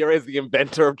out Sierra is the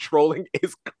inventor of trolling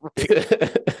is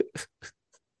great.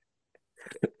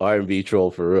 R&B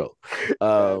troll for real.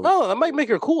 No, that might make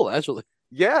her cool, actually.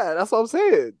 Yeah, that's what I'm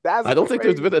saying. I don't think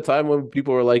there's been a time when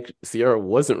people were like, Sierra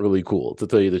wasn't really cool, to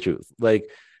tell you the truth. Like,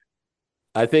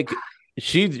 I think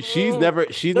she's never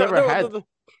had the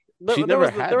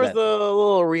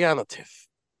little Rihanna tiff,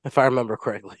 if I remember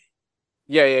correctly.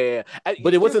 Yeah.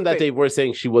 But it wasn't that they were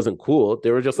saying she wasn't cool.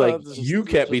 They were just like, you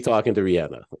can't be talking to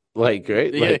Rihanna. Like,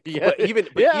 right? Like, But even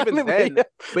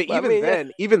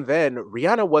then,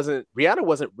 Rihanna wasn't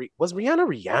was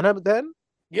Rihanna then?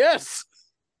 Yes.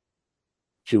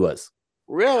 She was.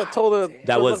 Rihanna told her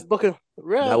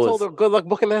told her good luck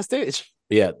booking that stage.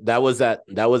 Yeah, that was that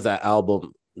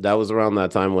album. That was around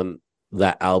that time when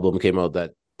that album came out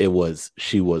that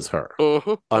she was her.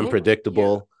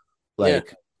 Unpredictable.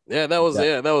 Like yeah, that was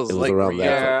it was like around that.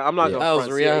 Yeah, I'm not gonna. That was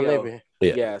Rihanna,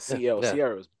 maybe. Yeah,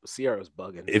 Sierra was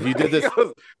bugging. If you did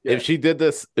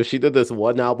this, if she did this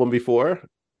one album before,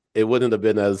 it wouldn't have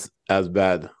been as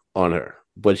bad on her.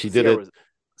 But she did it.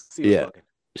 Bugging.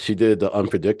 She did the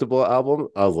Unpredictable album.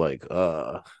 I was like,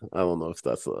 I don't know if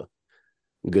that's a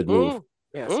good move.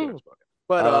 Yeah, Sierra's bugging.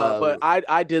 But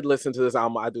I did listen to this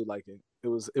album. I do like it. It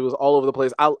was all over the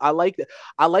place. I like it.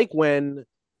 I like when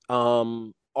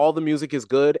all the music is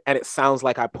good and it sounds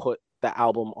like I put the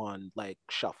album on like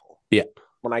shuffle. Yeah.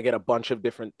 When I get a bunch of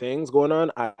different things going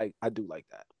on, I do like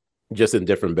that. Just in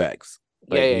different bags.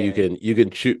 Like you can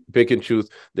pick and choose.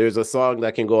 There's a song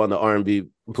that can go on the R&B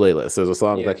playlist. There's a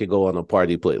song that can go on a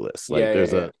party playlist. Like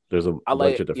there's a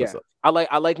bunch of different stuff. I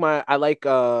like my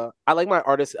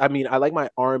artists. I mean, I like my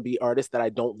R&B artists that I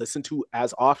don't listen to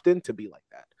as often to be like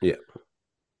that. Yeah.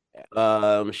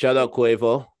 Shout out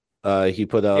Quavo. He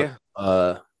put out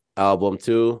album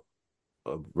 2,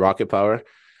 Rocket Power.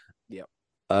 Yep.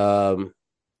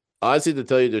 Honestly, to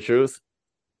tell you the truth,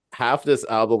 half this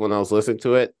album when I was listening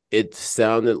to it, it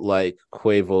sounded like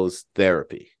Quavo's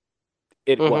therapy.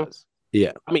 It was.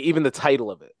 Yeah. I mean, even the title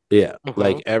of it. Yeah.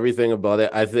 Like everything about it.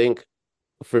 I think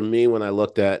for me, when I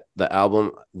looked at the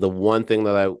album, the one thing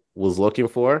that I was looking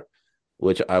for,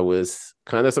 which I was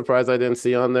kind of surprised I didn't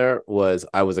see on there, was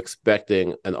I was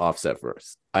expecting an Offset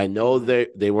verse. I know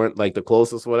they weren't like the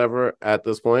closest whatever at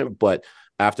this point, but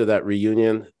after that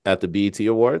reunion at the BET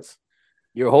Awards,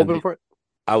 you're hoping for it?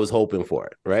 I was hoping for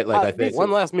it, right? Like I think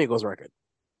one last Migos record.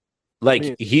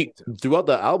 Like he throughout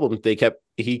the album,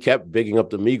 he kept bigging up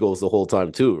the Migos the whole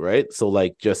time too, right? So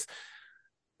like just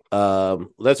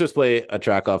let's just play a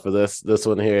track off of this. This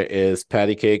one here is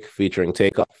Patty Cake featuring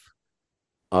Takeoff.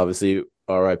 Obviously,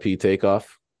 R.I.P.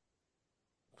 Takeoff.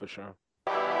 For sure.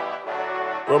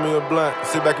 Roll me a blunt,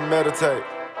 sit back and meditate.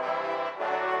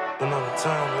 Been on the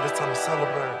time, but it's time to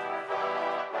celebrate.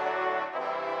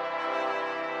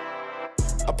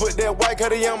 I put that white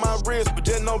cutty on my wrist, but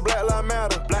just no Black Lives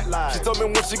Matter. Black lives. She told me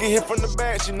when she get hit from the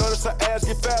back, she noticed her ass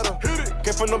get fatter. Hit it.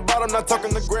 Came from the bottom, not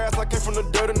talking the grass. I came from the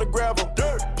dirt and the gravel.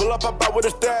 Dirt. Pull up, hop out with a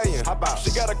stallion. Hop out.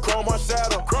 She got a chrome on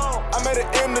saddle. Chrome. I made it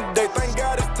in the day. Thank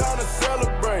God it's time to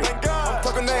celebrate. Thank God. I'm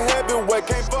talking that heavyweight.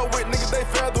 Can't fuck with niggas, they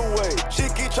featherweight. She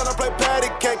keep tryna play patty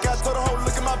cake. I told her, ho,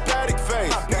 look at my patty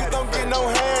face. Niggas don't get no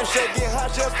handshake. Get hot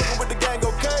shells sticking with the gang,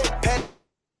 okay?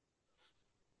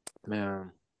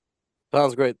 Man.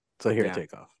 Sounds great to hear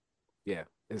Takeoff. Yeah.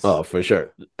 Oh, for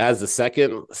sure. As the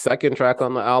second track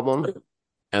on the album,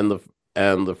 and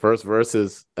the first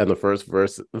verses and the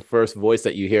first voice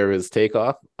that you hear is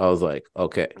Takeoff. I was like,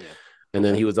 okay. Yeah. And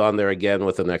then he was on there again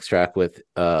with the next track with it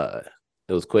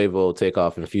was Quavo,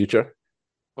 Takeoff, and Future.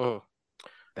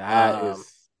 That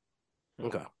is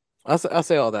okay. I'll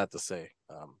say all that to say.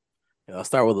 I'll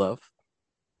start with Love.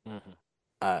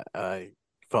 I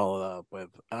followed up with.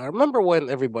 I remember when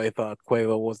everybody thought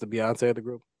Quavo was the Beyonce of the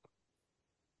group.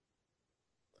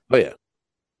 Oh yeah,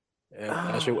 it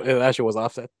actually was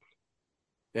Offset,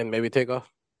 and maybe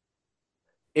Takeoff.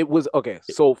 It was okay.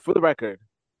 So for the record,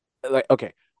 like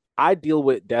okay, I deal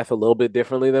with death a little bit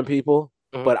differently than people,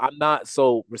 but I'm not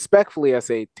so respectfully. I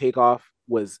say Takeoff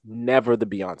was never the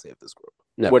Beyonce of this group.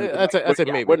 No, I said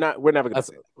maybe. We're never gonna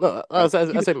say that. No, I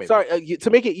say maybe. Sorry, to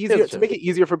make it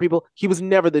easier for people, he was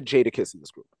never the Jada Kiss in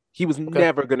this group. He was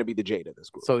never gonna be the Jada in this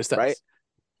group. So he Styles, right?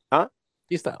 Huh?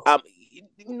 He Styles.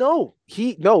 No,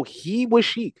 he was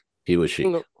Chic. He was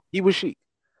Chic. He was Chic.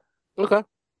 Okay.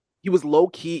 He was low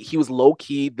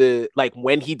key. The like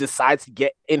when he decides to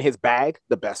get in his bag,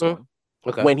 the best one.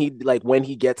 Okay. When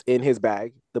he gets in his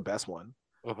bag, the best one.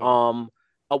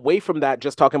 Away from that,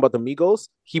 just talking about the Migos,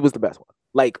 he was the best one.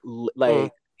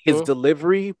 His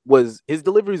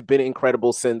delivery's been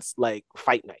incredible since like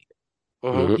Fight Night.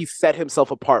 He set himself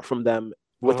apart from them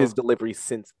with his delivery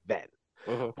since then.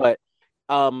 But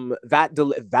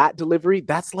that delivery,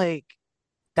 that's like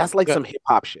some hip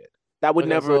hop shit. That would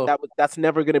that's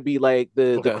never gonna be like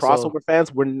the crossover fans.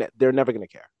 They're never gonna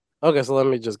care. Okay, so let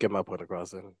me just get my point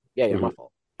across then. Yeah, my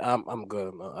fault. I'm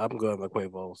good. I'm good on the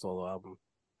Quavo solo album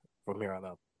from here on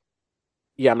out.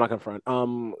 Yeah, I'm not gonna front.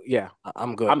 Yeah,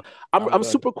 I'm good. I'm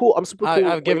super cool. I'm super cool.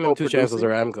 I've given him 2 chances,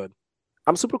 or I'm good.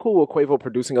 I'm super cool with Quavo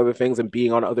producing other things and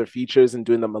being on other features and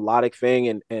doing the melodic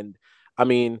thing and I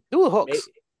mean do hooks.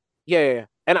 Yeah,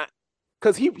 and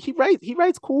because he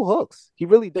writes cool hooks. He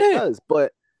really does,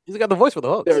 but he's got the voice for the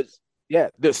hooks.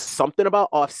 There's something about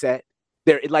Offset.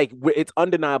 It's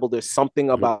undeniable. There's something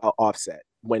about Offset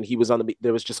when he was on the.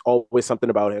 There was just always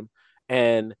something about him,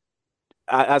 and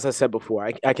as I said before,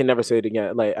 I can never say it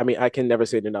again. I can never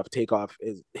say it enough. Takeoff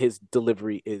is his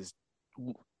delivery is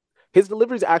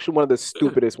actually one of the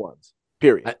stupidest ones.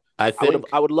 Period. I think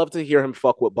I would love to hear him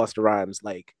fuck with Busta Rhymes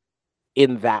like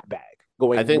in that bag.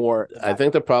 I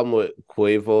think the problem with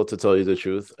Quavo, to tell you the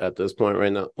truth, at this point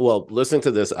right now, well, listening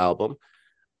to this album,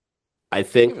 I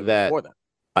think that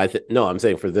I'm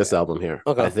saying for this album here,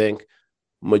 I think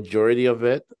majority of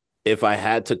it, if I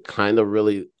had to kind of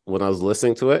really, when I was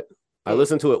listening to it, I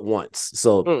listened to it once,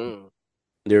 so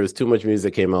there was too much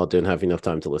music came out, didn't have enough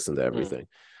time to listen to everything,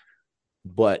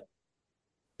 but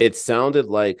it sounded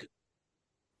like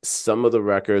some of the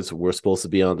records were supposed to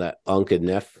be on that Unc and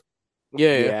Neff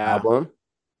album,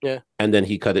 and then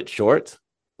he cut it short,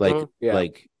 like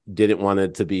didn't want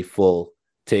it to be full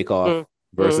Takeoff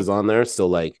verses on there,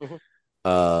 so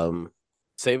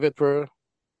save it for.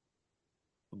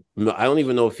 I don't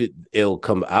even know if it'll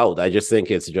come out. I just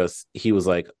think it's just he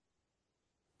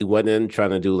went in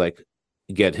trying to do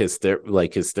get his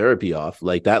therapy off,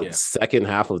 like that second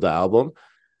half of the album.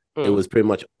 It was pretty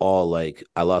much all I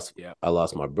lost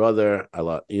my brother,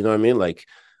 you know what I mean,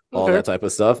 all that type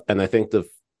of stuff. And I think the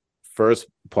first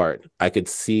part I could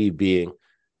see being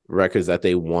records that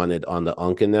they wanted on the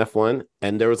Unc and Neff one,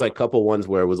 and there was a couple ones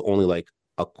where it was only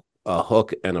a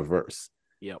hook and a verse,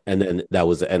 and then that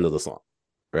was the end of the song,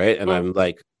 right? And I'm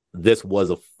like, this was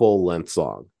a full length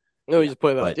song. No, you just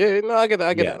put it out. Yeah, no, I get that.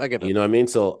 I get that. You know what I mean?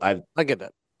 So I get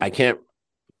that. I can't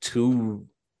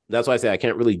that's why I say I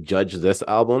can't really judge this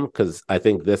album, because I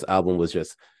think this album was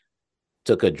just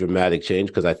took a dramatic change,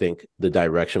 because I think the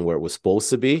direction where it was supposed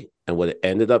to be and what it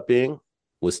ended up being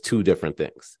was 2 different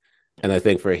things. And I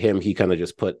think for him, he kind of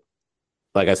just put,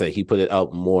 like I said, he put it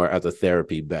out more as a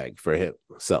therapy bag for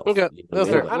himself. Okay, you know that's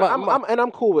fair.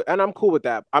 I'm cool with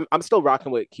that. I'm still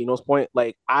rocking with Keno's point.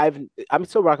 I'm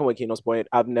still rocking with Keno's point.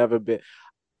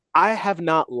 I have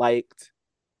not liked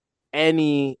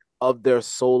any of their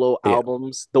solo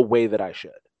albums the way that I should.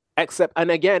 Except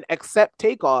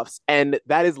Takeoffs, and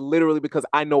that is literally because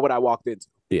I know what I walked into.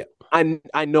 Yeah.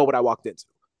 I know what I walked into,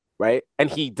 right? And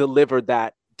he delivered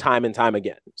that time and time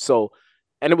again. So,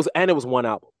 and it was one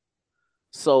album.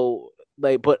 So,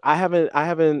 but I haven't.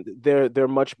 They're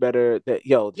much better. They're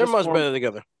much better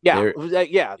together. Yeah,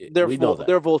 they're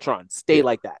Voltron. Stay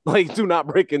like that. Do not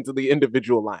break into the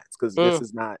individual lines, because this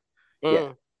is not.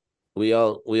 Yeah. We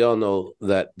all know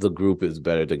that the group is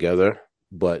better together,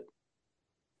 but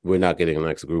we're not getting the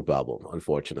next group album,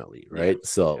 unfortunately, right?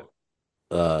 So,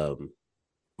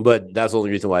 but that's the only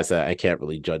reason why I said I can't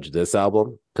really judge this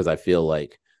album, because I feel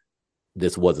like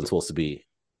this wasn't supposed to be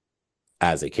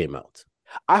as it came out.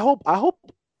 I hope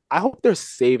they're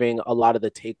saving a lot of the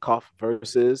Takeoff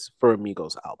verses for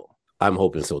Amigos album. I'm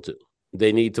hoping so too.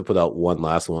 They need to put out one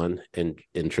last one in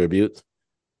tribute.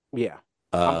 Yeah.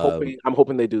 I'm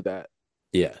hoping they do that.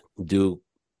 Yeah, do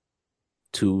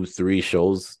 2-3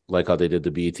 shows like how they did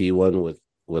the BET one with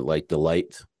the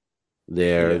light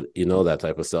there, that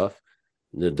type of stuff.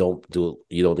 You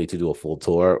don't need to do a full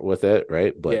tour with it,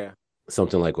 right? But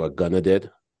something like what Gunna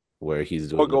did, where he's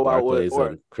doing Barclays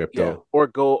and Crypto, or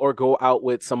go out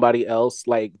with somebody else,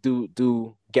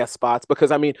 do guest spots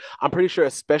because I mean I'm pretty sure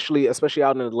especially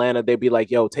out in Atlanta they'd be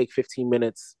like, yo, take 15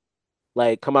 minutes.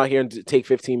 Like, come out here and take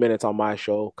 15 minutes on my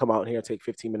show. Come out here and take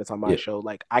 15 minutes on my show.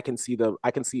 Like, I can see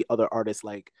other artists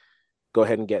like go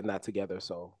ahead and getting that together.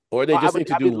 So, or they just need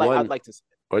to do one. I'd like to,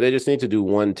 or they just need to do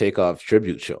one Takeoff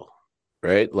tribute show,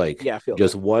 right? Like, yeah, I feel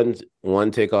just that.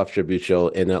 one Takeoff tribute show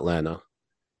in Atlanta.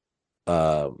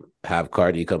 Have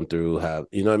Cardi come through. Have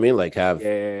you know what I mean? Like, have.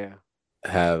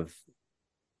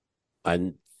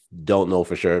 I don't know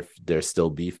for sure if there's still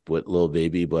beef with Lil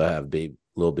Baby, but have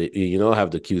Lil Baby, you know, have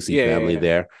the QC family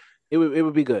there. It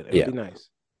would be good. It would be nice.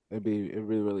 It'd be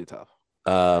really, really tough.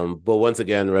 But once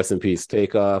again, rest in peace,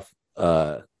 Takeoff.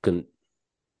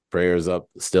 Prayers up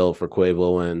still for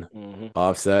Quavo and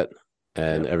Offset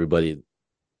and everybody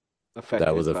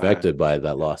that was affected by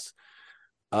that loss.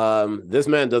 This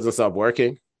man doesn't stop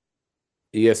working.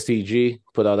 ESTG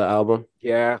put out an album.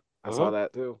 Yeah, I saw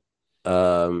that too.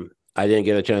 I didn't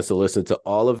get a chance to listen to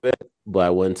all of it, but I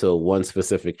went to one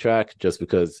specific track just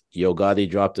because Yo Gotti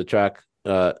dropped a track,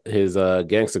 his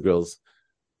Gangsta Grills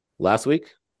last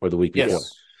week or the week before.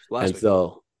 Last week.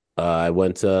 So I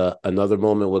went to Another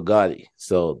Moment with Gotti.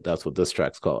 So that's what this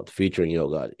track's called, featuring Yo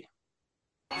Gotti.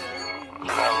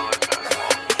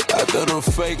 After the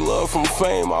fake love from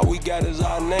fame, all we got is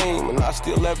our name. And I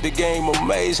still left the game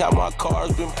amazed how my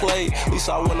cards been played. At least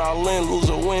I win, I win, lose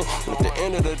or win. At the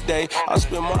end of the day, I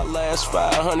spent my last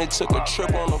 500, took a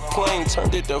trip on a plane,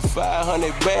 turned it to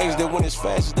 500 bags that went as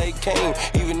fast as they came.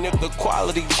 Even if the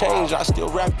quality changed, I still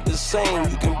rap it the same.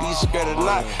 You can be scared or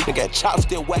not, they got chops,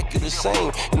 still whack you the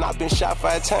same. And I've been shot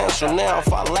 5 times, so now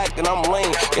if I lack, then I'm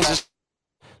lame. It's just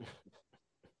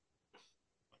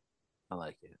I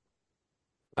like it.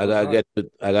 I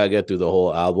gotta get through the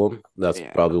whole album. That's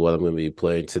probably what I'm gonna be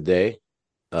playing today.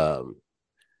 Because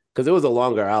it was a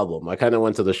longer album. I kind of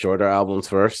went to the shorter albums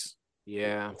first.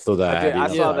 Yeah. So that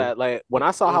I saw that. Like when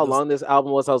I saw how long this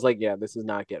album was, I was like, yeah, this is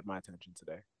not getting my attention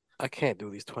today. I can't do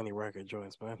these 20 record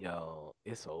joints, man. Yo,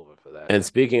 it's over for that. And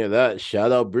speaking of that,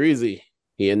 shout out Breezy.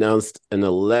 He announced an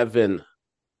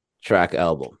 11-track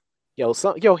album. Yo,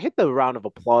 hit the round of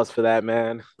applause for that,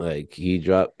 man. Like he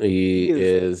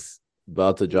is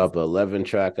about to drop an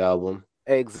 11-track album.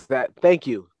 Thank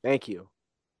you.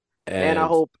 And I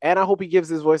hope he gives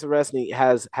his voice a rest and he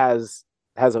has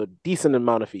a decent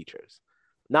amount of features.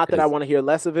 Not that I want to hear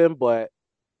less of him, but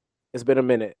it's been a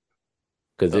minute.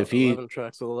 Because if he 11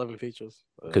 tracks with 11 features.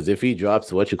 Because if he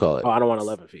drops what you call it, I don't want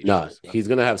 11 features. No, he's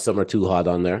gonna have Summer Too Hot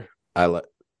on there. I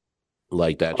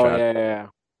like that track.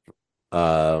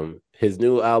 His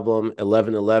new album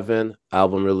 11/11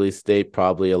 album release date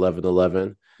probably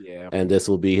 11/11. Yeah. And this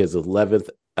will be his 11th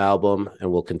album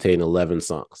and will contain 11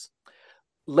 songs.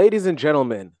 Ladies and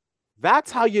gentlemen,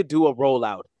 that's how you do a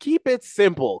rollout. Keep it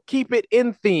simple. Keep it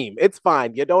in theme. It's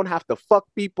fine. You don't have to fuck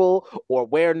people or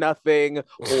wear nothing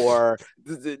or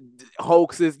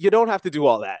hoaxes. You don't have to do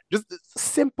all that. Just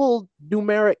simple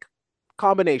numeric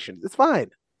combinations. It's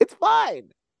fine. It's fine.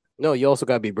 No, you also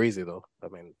gotta be breezy though. I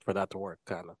mean, for that to work,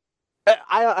 kind of.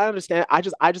 I understand. I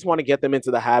just want to get them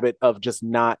into the habit of just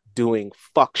not doing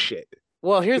fuck shit.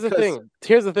 Well, here's the thing.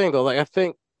 Here's the thing though. Like I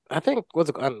think actually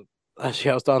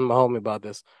I was talking to my homie about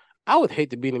this. I would hate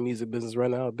to be in the music business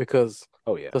right now because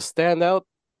to stand out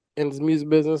in this music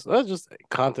business, that's just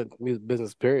content music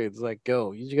business period. It's like,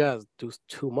 yo, you guys do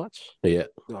too much. Yeah.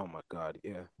 Oh my God,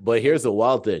 yeah. But here's the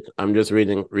wild thing. I'm just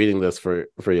reading this for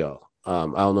y'all. I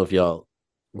don't know if y'all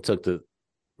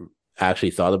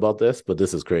actually thought about this, but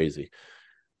this is crazy.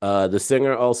 The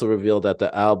singer also revealed that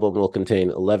the album will contain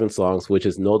 11 songs, which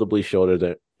is notably shorter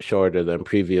than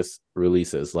previous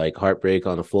releases like Heartbreak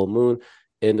on a Full Moon,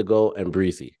 Indigo, and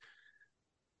Breezy.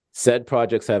 Said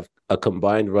projects have a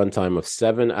combined runtime of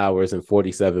 7 hours and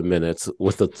 47 minutes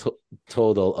with a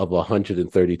total of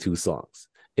 132 songs,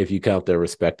 if you count their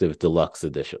respective deluxe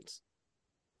editions.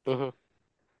 Mm-hmm.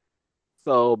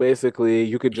 So basically,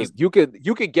 you could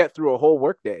get through a whole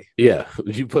workday. Yeah,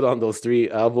 you put on those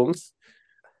 3 albums.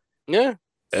 Yeah,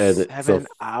 and 7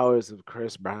 hours of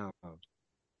Chris Brown.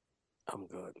 I'm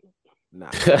good. Nah,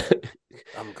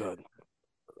 I'm good.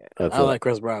 I like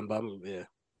Chris Brown, but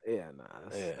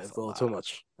it's a little too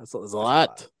much. It's a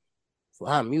lot. It's a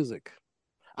lot of music.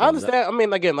 I understand. I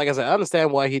mean, again, like I said, I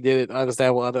understand why he did it. I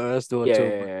understand why other artists do it too.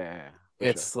 Yeah.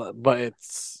 It's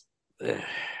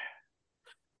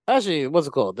actually, what's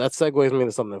it called? That segues me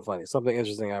to something funny, something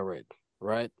interesting I read.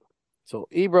 Right. So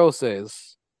Ebro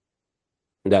says,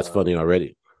 "That's funny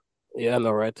already." Yeah, I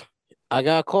know, right? I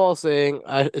got a call saying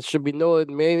it should be noted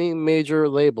many major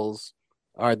labels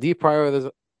are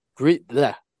deprioritized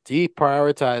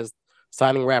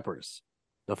signing rappers.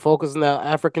 The focus is now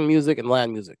African music and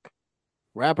Latin music.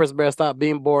 Rappers better stop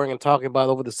being boring and talking about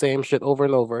over the same shit over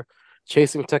and over,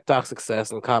 chasing TikTok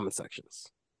success in comment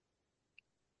sections.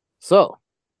 So,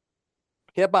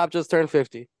 hip hop just turned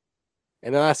 50,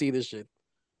 and then I see this shit,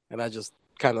 and I just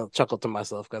kind of chuckled to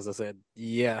myself because I said,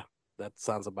 "Yeah, that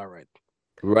sounds about right."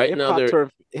 Right now,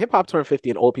 hip hop turned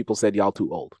 50, and old people said, "Y'all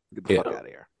too old. Get the fuck out of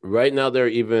here." Right now,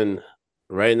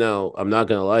 right now, I'm not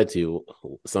gonna lie to you.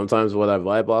 Sometimes what I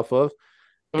vibe off of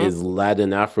is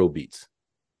Latin Afro beats.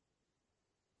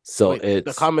 So it's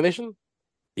the combination.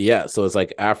 Yeah, so it's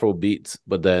like Afro beats,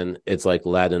 but then it's like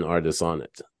Latin artists on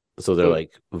it. So they're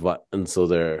like, and so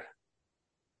they're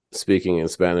speaking in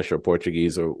Spanish or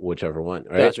Portuguese or whichever one,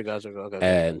 right? Gotcha. Okay.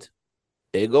 And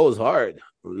it goes hard.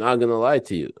 I'm not gonna lie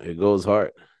to you, it goes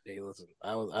hard. Hey, listen,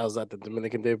 I was at the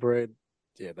Dominican Day Parade.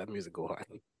 Yeah, that music go hard.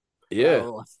 Yeah, I don't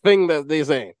know a thing that they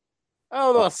saying. I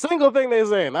don't know a single thing they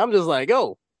saying. I'm just like,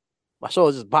 yo, my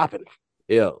shoulder's just bopping.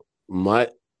 Yo,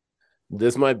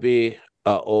 this might be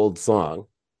an old song,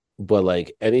 but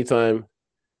like anytime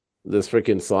this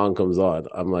freaking song comes on,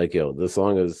 I'm like, yo, the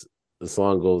song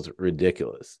goes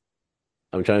ridiculous.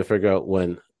 I'm trying to figure out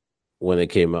when it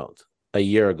came out. A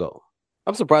year ago.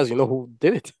 I'm surprised you know who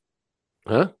did it.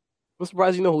 Huh? I'm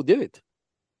surprised you know who did it.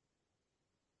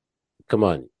 Come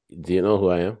on. Do you know who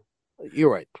I am?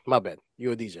 You're right. My bad.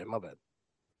 You're a DJ. My bad.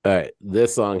 All right.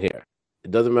 This song here.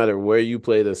 It doesn't matter where you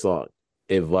play this song.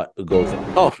 It goes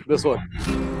on. Oh, this one.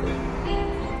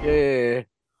 Yeah.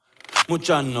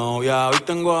 Muchas novias, hoy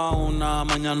tengo a una,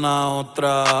 mañana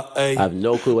otra. Ey. I have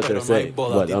no clue what they're saying,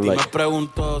 but I'm like, me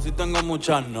pregunto si tengo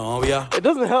muchas novias. It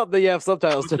doesn't help that you have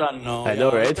subtitles too. I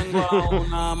know, right?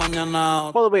 Hold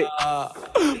on, wait.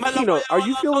 Kino, are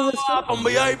you feeling this stuff? No,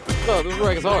 this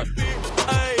record's hard.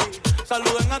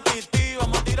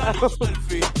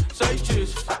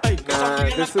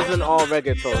 This isn't all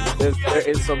reggaeton. There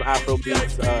is some Afro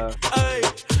beats.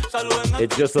 It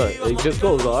just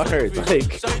goes hard.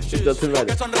 Like, it doesn't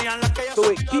matter. So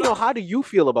wait, Kino, how do you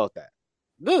feel about that?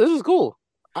 This is cool.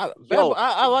 I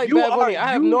like Bad Bunny.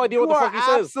 I have no idea what the fuck he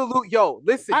says.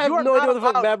 Listen, I have no idea what the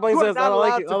fuck Bad Bunny says. I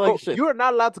like shit. You are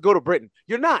not allowed to go to Britain.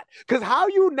 You're not. Because how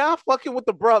you not fucking with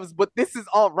the bruvs, but this is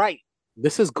all right.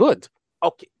 This is good.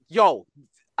 Okay, yo.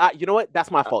 You know what? That's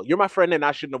my fault. You're my friend, and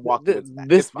I shouldn't have walked into that.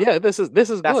 This is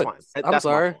That's good. Fine. I'm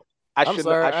sorry. I should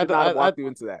not have walked you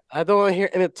into that. I don't want to hear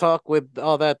any talk with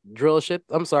all that drill shit.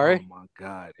 I'm sorry. Oh my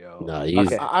god, yo. No,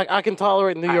 I can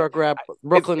tolerate New York rap,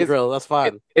 Brooklyn drill. That's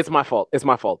fine. It's my fault.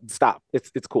 Stop.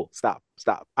 It's cool. Stop.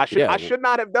 I should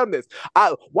not have done this.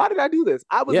 Why did I do this?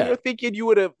 I was here thinking you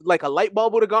would have, like, a light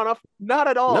bulb would have gone off. Not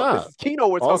at all. Nah. This is Kino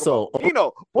we're talking about.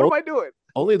 Kino, what am I doing?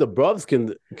 Only the bruvs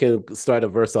can start a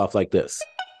verse off like this.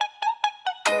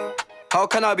 How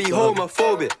can I be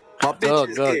homophobic? My bitch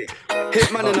is gay.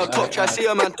 Hitman in the top, try see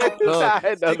a man talk.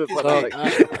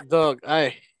 Dog,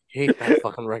 I hate that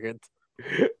fucking record.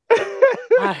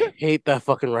 I hate that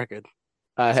fucking record.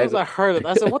 As soon as I heard it,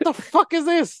 I said, "What the fuck is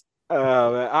this?" Man.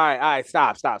 All right,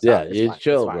 stop. Yeah, you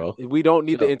chill, bro. We don't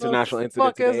need the international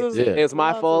incident today. It was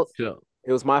my fault.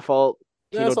 It was my fault.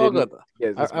 Yeah, it's all good.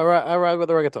 I ride with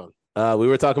the reggaeton. We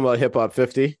were talking about Hip Hop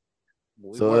 50.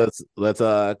 So let's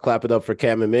clap it up for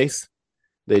Cam and Mace.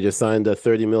 They just signed a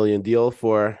 $30 million deal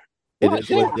for It Is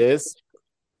What It Is.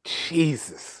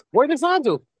 Jesus. Where did they sign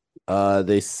to?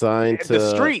 They signed to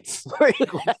the streets.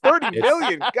 30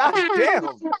 million. God damn.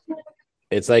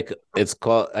 It's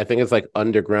called, I think it's like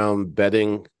underground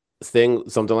betting thing,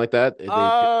 something like that.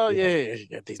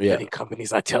 Yeah. These betting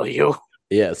companies, I tell you.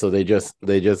 Yeah, so they just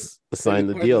signed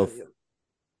the deal.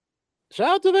 Shout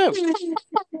out to them.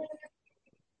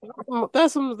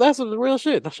 That's some real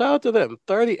shit. Shout out to them.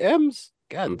 30 M's.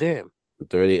 God damn.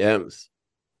 30 M's.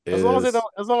 As long as they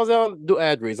don't do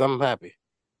ad reads, I'm happy.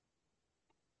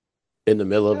 In the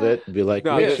middle of it, be like,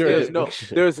 there's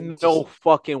no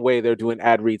fucking way they're doing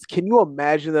ad reads. Can you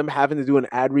imagine them having to do an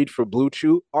ad read for Blue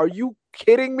Chew? Are you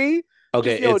kidding me?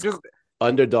 Okay, it's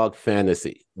Underdog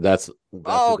Fantasy. That's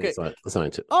what they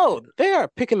signed to. Oh, they are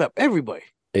picking up everybody.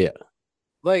 Yeah.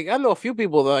 Like, I know a few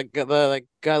people that got a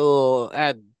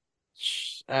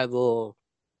little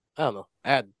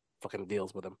ad fucking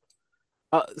deals with them.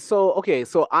 So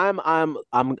I'm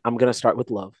gonna start with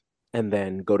love and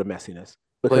then go to messiness,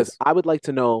 because I would like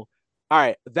to know. All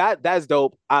right, that's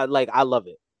dope. I love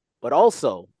it, but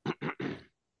also,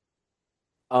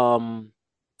 I want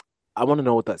to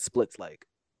know what that split's like.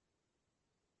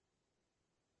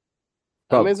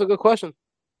 I mean, it's a good question.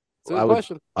 It's a good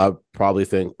question. I probably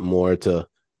think more to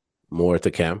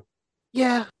Cam.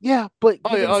 Yeah, but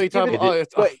you're talking about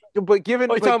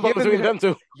between them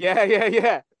two.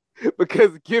 Yeah.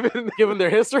 Because given their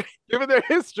history,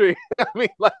 I mean,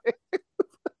 like,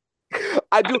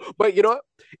 I do, but you know what?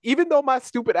 Even though my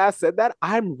stupid ass said that,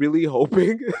 I'm really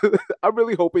hoping, I'm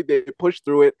really hoping they push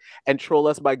through it and troll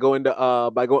us by going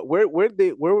to by going where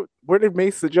did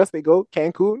Mace suggest they go?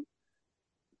 Cancun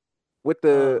with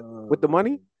the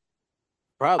money.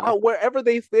 Probably. Wherever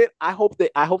they fit, I hope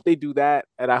they do that,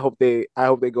 and I hope they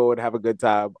go and have a good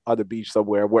time on the beach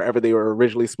somewhere, wherever they were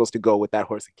originally supposed to go with that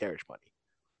horse and carriage money.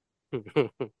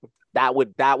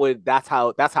 That's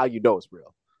how you know it's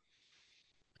real.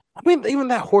 I mean, even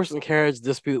that horse and carriage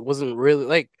dispute wasn't really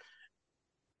like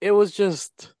it was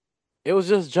just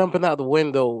jumping out the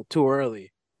window too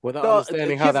early without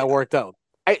understanding how that worked out.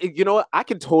 You know what? I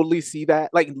can totally see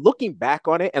that. Like looking back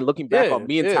on it and looking back on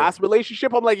me and Taz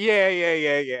relationship, I'm like, yeah.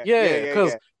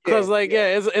 Because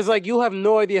it's like you have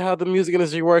no idea how the music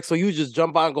industry works, so you just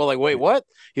jump on and go like, wait, what?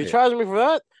 You charging me for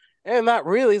that? And not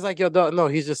really. It's like, yo, no,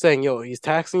 he's just saying, yo, he's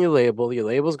taxing your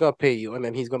label's gonna pay you, and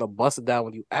then he's gonna bust it down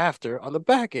with you after on the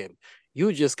back end.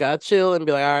 You just gotta chill and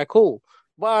be like, all right, cool.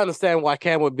 But I understand why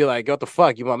Cam would be like, what the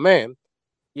fuck, you my man.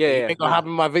 You ain't gonna hop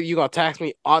in my video. You gonna tax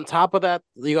me on top of that?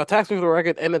 You gonna tax me for the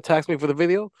record and then tax me for the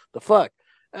video? The fuck?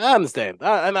 I understand.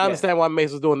 I understand why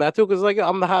Mace was doing that too, because like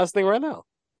I'm the hottest thing right now.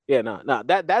 Yeah, no.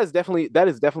 That is definitely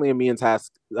a me and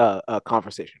Task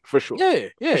conversation for sure. Yeah,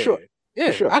 for sure.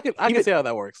 Yeah, sure. I can see how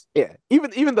that works. Yeah,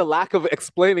 even the lack of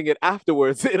explaining it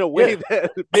afterwards in a way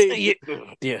that made,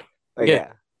 yeah.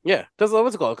 Because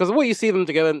what's it called? Because the way you see them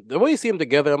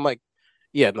together, I'm like,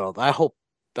 yeah, no. I hope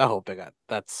they got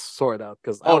that sorted out.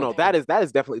 Because that is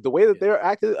definitely the way that they're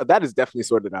acting. That is definitely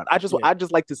sorted out. I just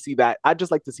like to see that. I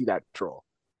just like to see that troll.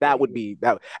 That would be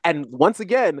that. And once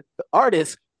again, the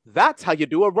artist. That's how you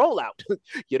do a rollout.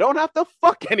 You don't have to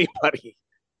fuck anybody.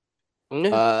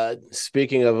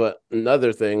 Speaking of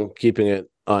another thing, keeping it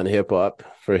on hip hop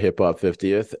for hip hop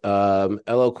 50th,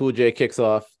 LL Cool J kicks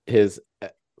off his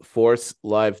Force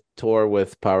live tour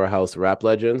with Powerhouse Rap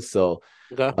Legends. So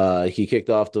he kicked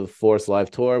off the Force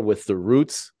live tour with The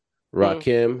Roots,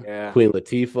 Rakim, Queen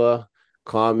Latifah,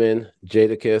 Common,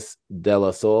 Jadakiss, De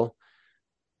La Soul.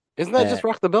 Isn't that just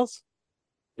Rock the Bells?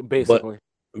 Basically.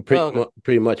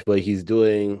 Pretty much, but he's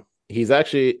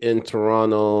actually in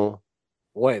Toronto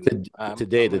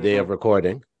today, the day of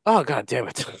recording. Oh, god damn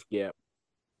it. Yeah.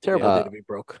 Terrible day to be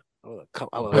broke.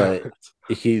 But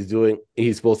he's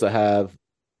supposed to have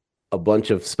a bunch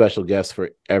of special guests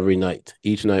for every night.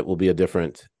 Each night will be a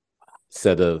different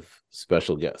set of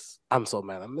special guests. I'm so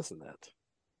mad I'm missing that.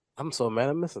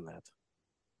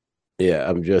 Yeah,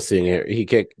 I'm just seeing here. He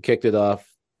kicked it off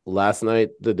last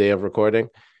night, the day of recording.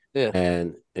 Yeah.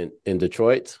 And in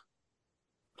Detroit.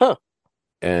 Huh.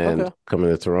 And coming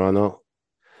to Toronto.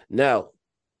 Now,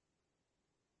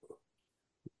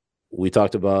 we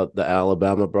talked about the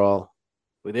Alabama brawl.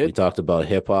 We did. We talked about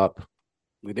hip hop.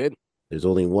 We did. There's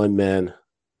only one man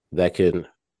that can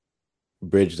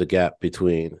bridge the gap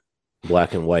between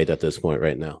black and white at this point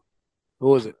right now.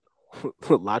 Who is it?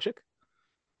 Logic?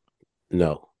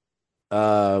 No.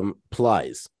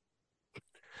 Plies.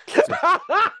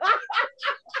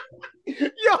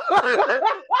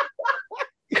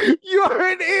 You're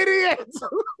an idiot.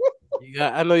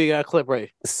 I know you got a clip right.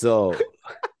 So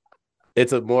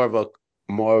it's more of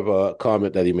a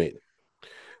comment that he made.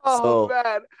 Oh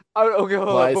man. Okay, hold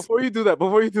on. Before you do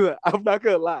that, I'm not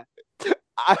gonna lie.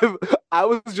 I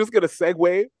was just gonna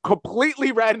segue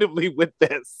completely randomly with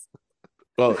this.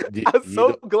 Well, I'm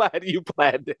so glad you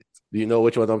planned it. Do you know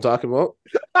which one I'm talking about?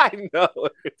 I know.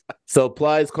 So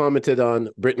Plies commented on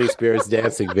Britney Spears'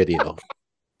 dancing video.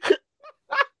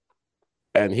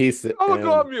 And he said, I'm gonna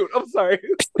go on mute. I'm sorry.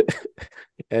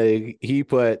 And he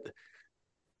put,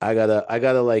 I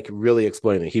gotta like really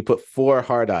explain it. He put 4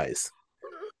 hard eyes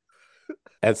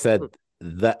and said,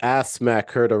 the ass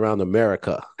smack heard around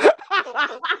America.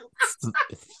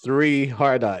 3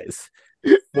 hard eyes,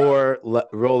 4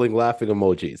 rolling laughing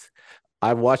emojis.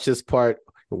 I've watched this part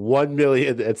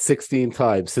 1,016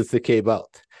 times since it came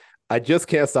out. I just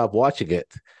can't stop watching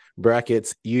it.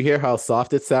 Brackets, you hear how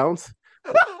soft it sounds?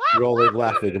 Rolling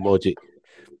laughing emoji.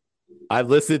 I've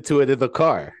listened to it in the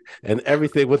car and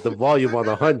everything with the volume on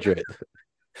 100.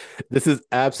 This is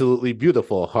absolutely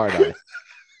beautiful, hard eye.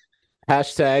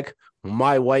 Hashtag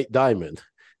my white diamond.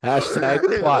 Hashtag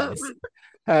Plies.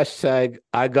 Hashtag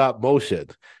I got motion.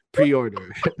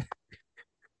 Pre-order.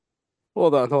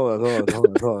 Hold on.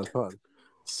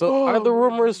 So are the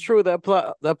rumors true that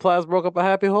Plies broke up a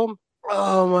happy home?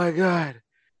 Oh my god.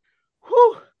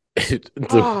 Whew. Shit.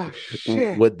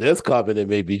 With this comment, it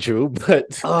may be true,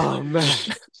 but oh man.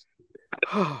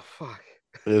 Oh fuck.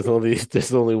 There's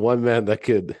only one man that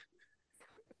could.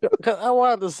 I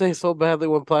wanted to say so badly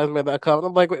when Plies made that comment.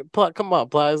 I'm like, wait, come on,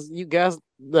 Plies, you guys.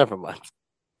 Never mind.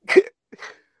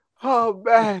 Oh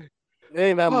man, It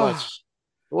ain't that much.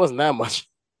 It wasn't that much.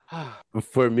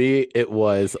 For me, it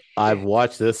was. I've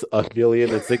watched this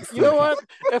 1,000,006. You know what?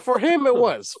 And for him, it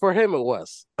was. For him, it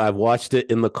was. I've watched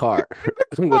it in the car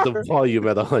with the volume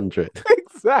at 100.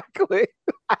 Exactly.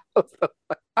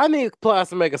 I need Plies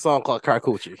to make a song called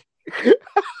Car-Kuchie.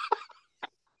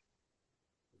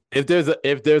 If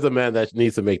there's a man that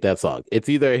needs to make that song, it's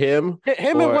either him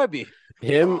and Webby.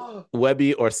 Him,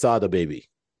 Webby, or Sada Baby.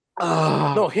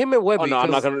 No, him and Webby. Oh, no,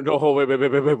 I'm not gonna. No, wait.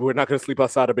 We're not gonna sleep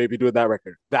outside of Baby doing that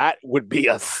record. That would be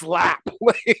a slap.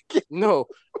 No,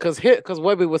 because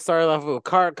Webby was started off with a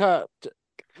car cut.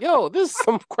 Yo, this is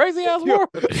some crazy ass war.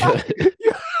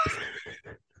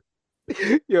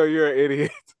 Yo, you're an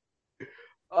idiot.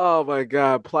 Oh my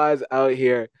God, Plies out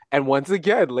here, and once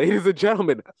again, ladies and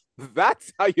gentlemen,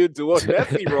 that's how you do a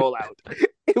Nessie rollout.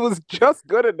 It was just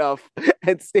good enough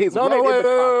and stays. No, wait,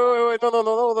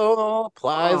 no.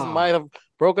 Plies might have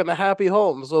broken the happy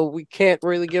home, so we can't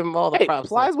really give him all the props.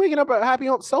 Plies waking up at happy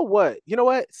home. So what? You know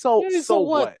what? So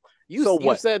what?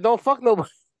 You said don't fuck nobody.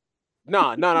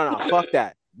 No. Fuck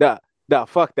that. No,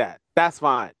 fuck that. That's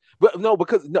fine. But no,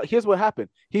 because here's what happened.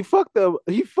 He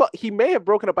may have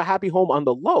broken up a happy home on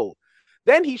the low.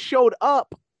 Then he showed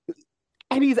up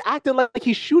and he's acting like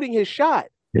he's shooting his shot.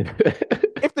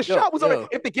 If the shot was already,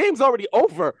 if the game's already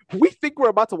over, we think we're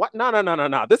about to watch. No.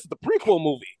 This is the prequel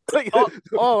movie. The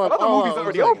movie's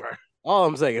already over. All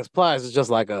I'm saying is Plies is just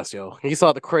like us, yo. He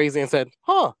saw the crazy and said,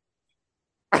 huh.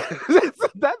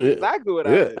 That's exactly what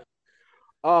happened.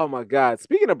 Oh my God.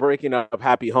 Speaking of breaking up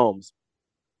happy homes,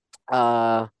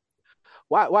 why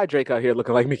Drake out here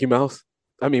looking like Minnie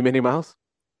Mouse?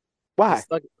 Why?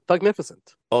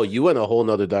 Thugnificent. Oh, you went a whole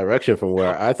nother direction from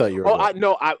where I thought you were.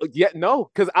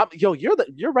 Because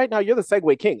you're right now. You're the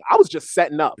segue king. I was just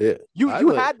setting up. Yeah, you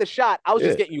had the shot. I was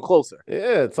just getting you closer.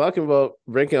 Yeah, talking about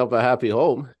breaking up a happy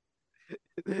home.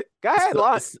 Go ahead,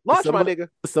 launch my nigga.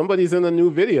 Somebody's in a new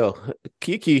video.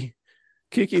 Kiki's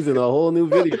in a whole new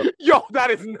video. Yo,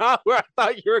 that is not where I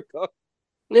thought you were going.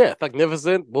 Yeah,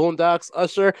 Thugnificent, Boondocks,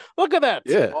 Usher. Look at that.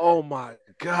 Yeah. Oh my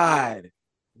God.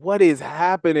 What is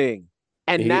happening?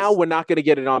 And now we're not going to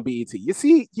get it on BET. You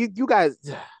see, you guys.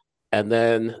 And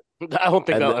then I don't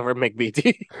think I'll ever make BET.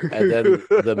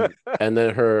 And then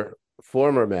her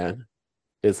former man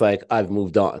is like, I've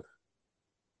moved on.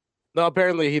 No,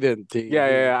 apparently he didn't.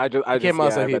 I came out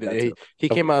and said he did. He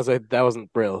came out and said that wasn't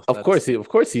real. Of course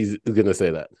he's gonna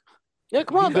say that. Yeah,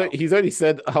 come on. He's already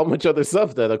said how much other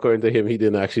stuff that, according to him, he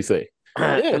didn't actually say.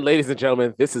 And ladies and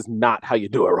gentlemen, this is not how you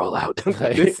do a rollout.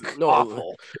 This is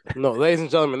awful. No, ladies and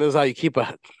gentlemen, this is how you keep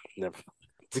a.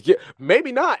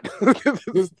 Maybe not.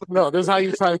 This is how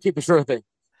you try to keep a sure thing.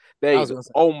 There you go.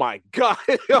 Oh my God.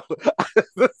 Hey,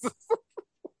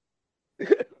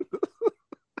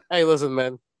 listen,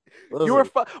 man. You were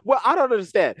well. I don't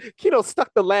understand. Kino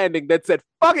stuck the landing that said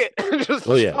 "fuck it."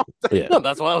 No,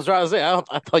 that's what I was trying to say. I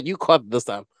thought you caught it this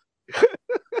time. So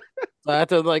I had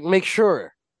to make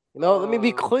sure. Let me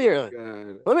be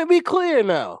clear. Let me be clear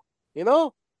now.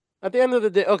 At the end of the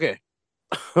day, okay.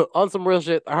 On some real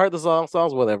shit, I heard the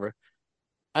songs whatever.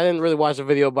 I didn't really watch the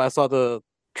video, but I saw the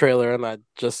trailer and I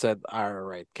just said, "All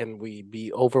right, can we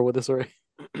be over with this already?"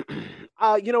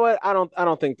 You know what? I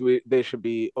don't think they should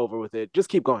be over with it. Just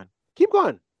keep going. Keep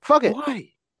going. Fuck it.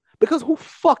 Why? Because who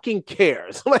fucking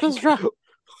cares?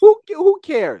 Who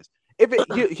cares?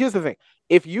 Here's the thing.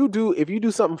 If you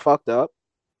do something fucked up,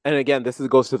 and again,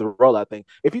 goes to the rollout thing.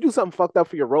 If you do something fucked up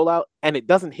for your rollout and it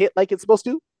doesn't hit like it's supposed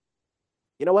to,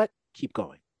 you know what? Keep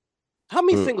going. How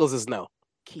many singles is now?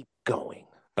 Keep going.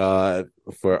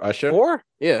 For Usher? 4?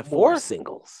 Yeah, 4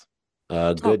 singles.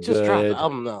 Just drop the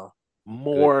album now.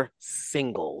 More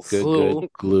singles. Good.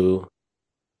 Glue.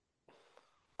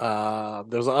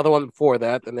 There's another one before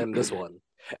that, and then this one.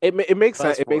 It makes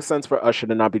sense. It makes sense for Usher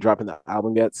to not be dropping the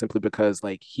album yet, simply because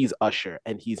he's Usher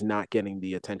and he's not getting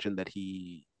the attention that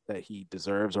he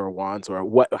deserves or wants,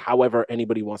 or however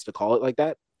anybody wants to call it like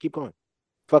that. Keep going.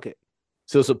 Fuck it.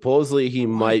 So supposedly he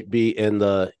might be in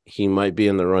the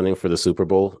running for the Super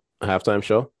Bowl halftime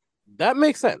show. That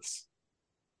makes sense.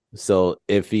 So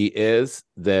if he is,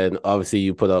 then obviously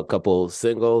you put out a couple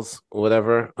singles,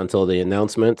 whatever, until the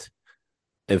announcement.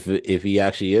 If he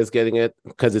actually is getting it,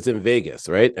 because it's in Vegas,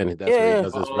 right? And that's where he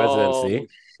does his residency.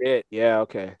 Shit. Yeah,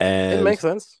 okay. And it makes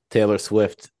sense. Taylor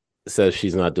Swift says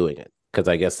she's not doing it because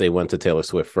I guess they went to Taylor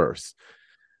Swift first.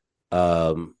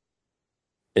 And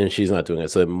she's not doing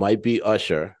it. So it might be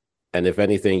Usher. And if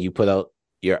anything, you put out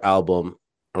your album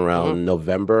around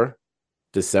November,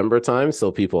 December time, so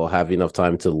people have enough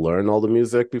time to learn all the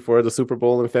music before the Super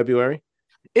Bowl in February.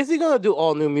 Is he gonna do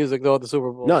all new music though at the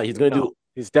Super Bowl? No, he's gonna do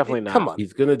He's definitely not. Come on.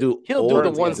 He's gonna do. He'll do the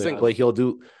older one music, single. but he'll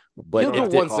do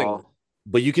one single.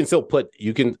 But you can still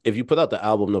if you put out the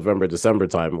album November, December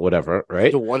time, whatever,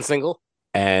 right? Do one single,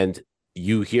 and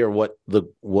you hear what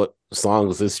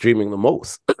songs is streaming the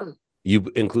most.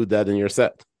 You include that in your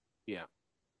set.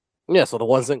 Yeah, so the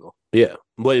one single. Yeah,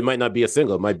 but it might not be a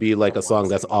single. It might be like a song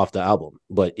that's off the album.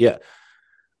 But yeah,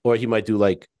 or he might do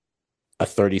like a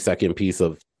 30-second piece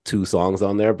of 2 songs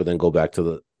on there, but then go back to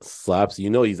the slaps. You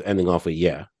know, he's ending off with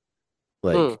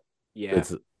like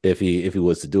it's if he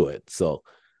was to do it. So,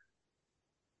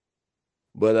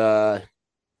 but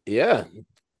yeah,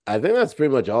 I think that's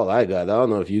pretty much all I got. I don't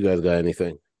know if you guys got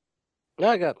anything. Yeah,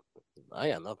 I got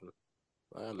nothing.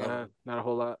 Not a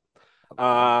whole lot.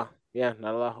 Yeah,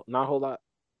 not a whole lot.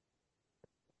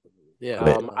 Yeah.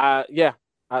 We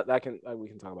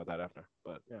can talk about that after.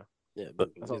 But yeah.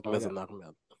 That's all knock him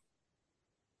out.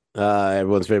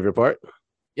 Everyone's favorite part.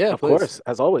 Yeah, of course,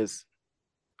 as always.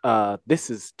 This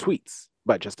is Tweets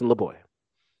by Justin LeBoy.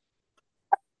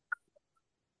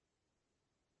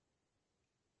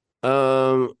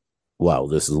 Wow,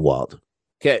 this is wild.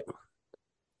 Okay.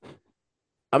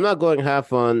 I'm not going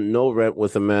half on no rent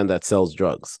with a man that sells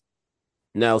drugs.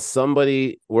 Now,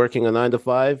 somebody working a 9 to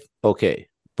 5, okay.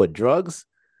 But drugs?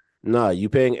 Nah, you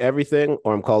paying everything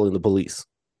or I'm calling the police.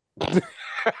 You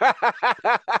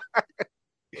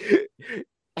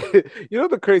know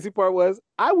the crazy part was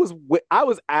I was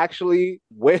actually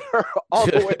with her all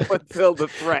the way until the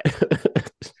threat.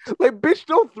 Like, bitch,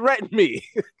 don't threaten me.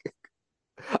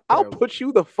 I'll put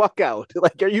you the fuck out.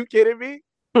 Like, are you kidding me?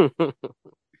 The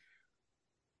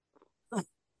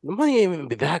money ain't even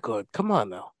be that good. Come on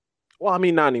now. Well, I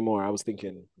mean, not anymore. I was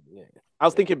thinking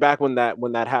back when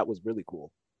that hat was really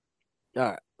cool. All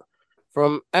right.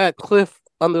 From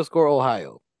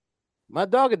 @Cliff_Ohio. My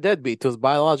dog a deadbeat to his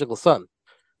biological son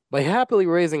by happily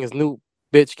raising his new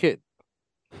bitch kid.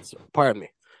 Pardon me.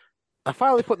 I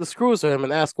finally put the screws to him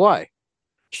and asked why.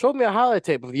 Showed me a highlight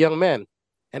tape of the young man,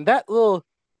 and that little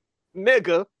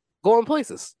nigga going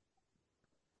places.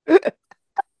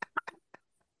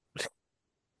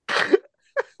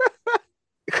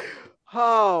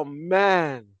 Oh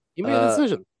man, you made a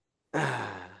decision.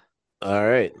 All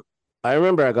right. I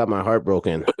remember I got my heart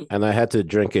broken and I had to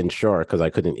drink in shore because I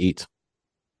couldn't eat.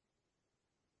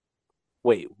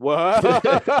 Wait, what?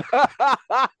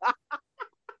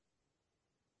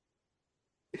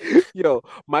 Yo,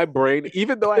 my brain,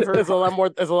 even though I heard there's a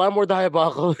lot more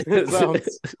diabolical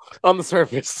sounds on the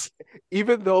surface.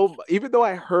 Even though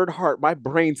I heard heart, my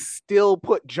brain still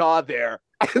put jaw there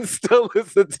and still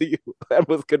listened to you. I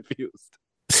was confused.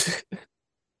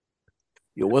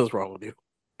 Yo, what's wrong with you?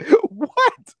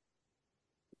 What?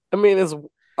 I mean,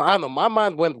 I don't know. My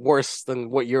mind went worse than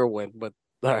what your went, but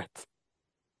all right.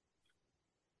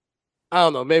 I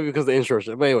don't know. Maybe because of the intro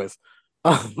shit. But anyways,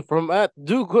 from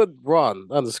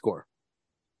 @DoGoodRon_.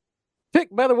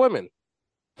 Pick better women.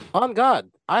 On God,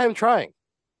 I am trying.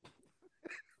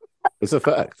 It's a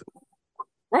fact.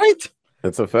 Right?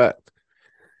 It's a fact.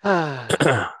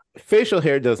 Facial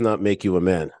hair does not make you a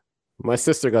man. My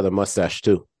sister got a mustache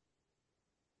too.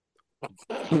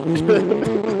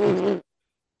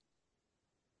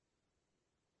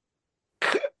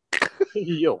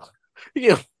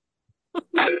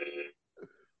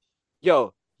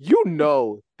 Yo, you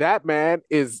know that man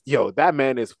is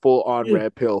full on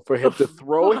red pill for him to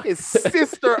throw his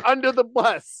sister under the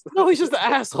bus. No, he's just an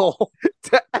asshole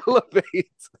to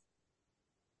elevate.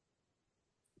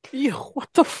 Yo, what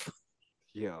the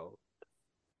Yo.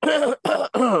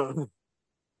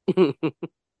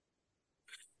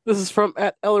 This is from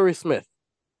 @Ellery Smith.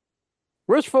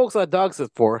 Rich folks I dog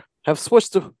sit for have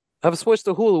switched to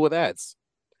Hulu with ads.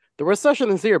 The recession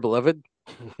is here, beloved.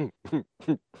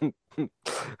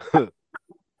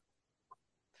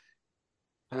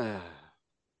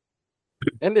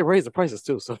 And they raise the prices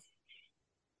too. So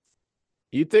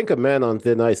you'd think a man on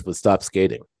thin ice would stop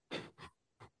skating.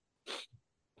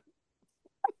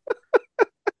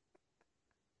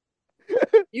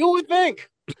 You would think.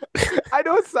 I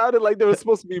know it sounded like there was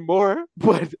supposed to be more,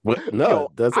 but no,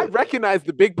 I recognize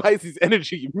the big Pisces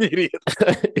energy immediately.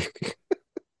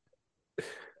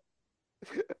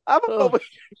 I'm over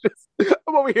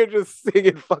here just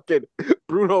singing fucking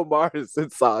Bruno Mars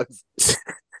and songs.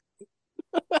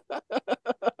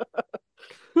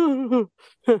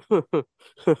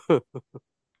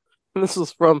 This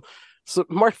is from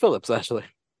Mark Phillips, actually.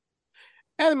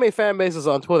 Anime fan bases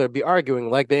on Twitter be arguing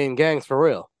like they in gangs for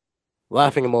real.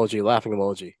 Laughing emoji, laughing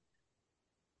emoji.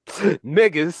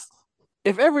 Niggas.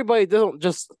 If everybody don't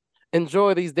just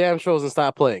enjoy these damn shows and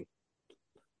stop playing.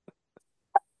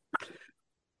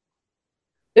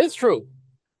 It's true.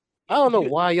 I don't know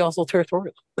why y'all so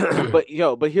territorial. But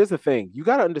here's the thing. You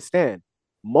gotta understand.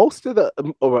 Most of the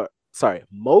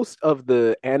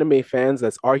anime fans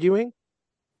that's arguing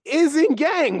is in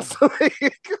gangs.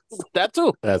 That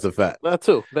too. That's a fact. That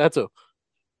too.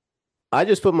 I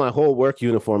just put my whole work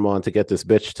uniform on to get this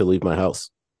bitch to leave my house.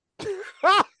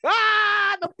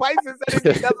 The Pisces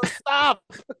energy doesn't stop.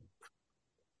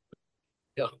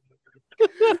 Yo,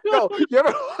 you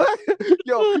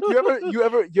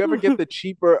ever get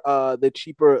the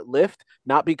cheaper lift,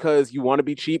 not because you want to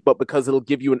be cheap, but because it'll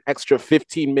give you an extra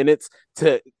 15 minutes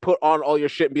to put on all your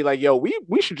shit and be like, yo,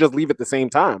 we should just leave at the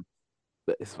same time.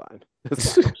 But it's fine.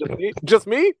 Just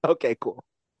me? Okay, cool.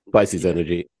 Pisces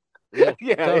energy. Yeah,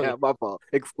 my fault.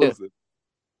 Exclusive.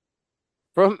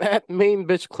 From at main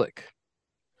bitch click.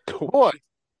 Boy,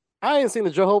 I ain't seen the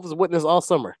Jehovah's Witness all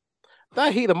summer.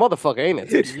 That heat a motherfucker, ain't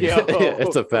it? Yo,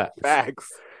 it's a fact.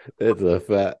 Facts. It's a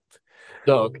fact.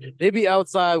 Dog, they be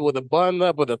outside with a bun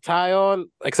up with a tie on,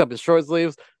 except it's short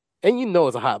sleeves, and you know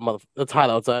it's a hot it's hot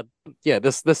outside. Yeah,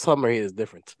 this summer heat is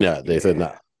different. Yeah, they said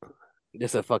nah. They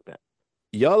said fuck that.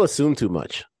 Y'all assume too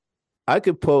much. I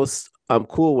could post I'm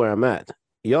cool where I'm at.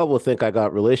 Y'all will think I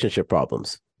got relationship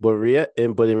problems, but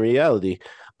in reality,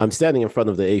 I'm standing in front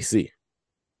of the AC.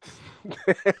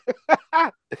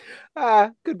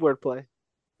 Good wordplay.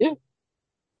 Yeah.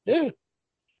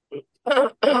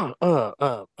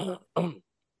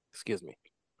 Excuse me.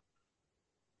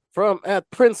 From at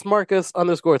Prince Marcus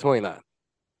 _29.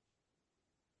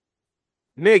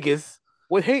 Niggas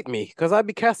would hate me because I'd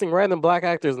be casting random black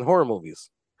actors in horror movies.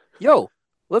 Yo,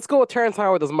 let's go with Terrence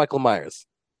Howard as Michael Myers.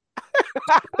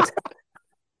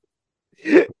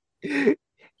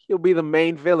 He'll be the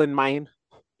main villain, mine.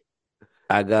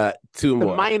 I got two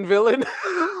more. The main villain.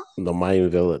 The main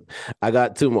villain. I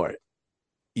got two more.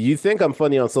 You think I'm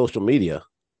funny on social media?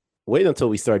 Wait until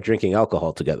we start drinking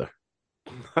alcohol together.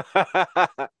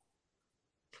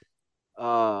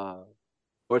 Or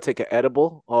take an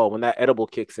edible. Oh, when that edible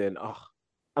kicks in,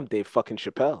 I'm Dave fucking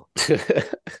Chappelle.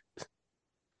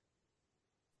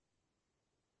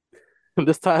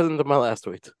 This ties into my last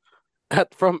tweet.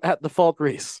 At Default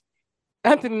Reese.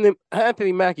 Anthony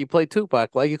Mackie played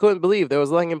Tupac like you couldn't believe they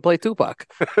was letting him play Tupac.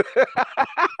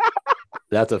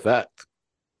 That's a fact.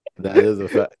 That is a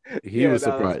fact. He was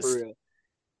surprised.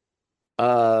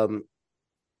 Why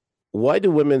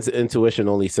do women's intuition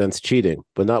only sense cheating,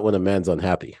 but not when a man's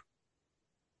unhappy?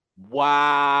 Wow.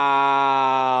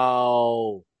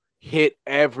 Hit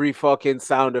every fucking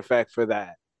sound effect for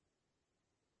that.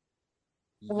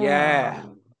 Yeah.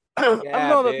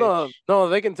 No,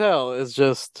 they can tell. It's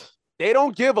just they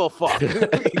don't give a fuck.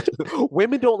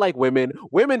 Women don't like women.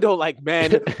 Women don't like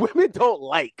men. Women don't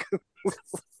like.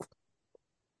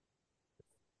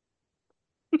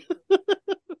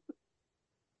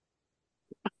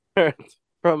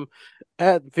 From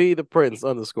at V the Prince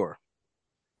 _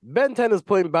 Ben 10 is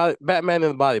putting Batman in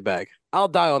the body bag. I'll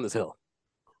die on this hill.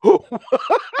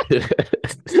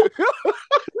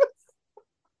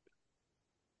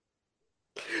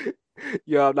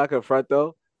 Yo, I'm not gonna front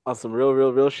though. On some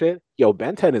real shit. Yo,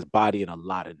 Ben 10 is bodying a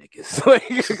lot of niggas.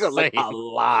 like a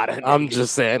lot of niggas. I'm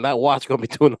just saying that watch gonna be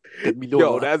doing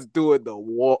yo, that's doing the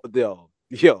war.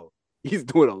 Yo, he's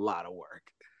doing a lot of work.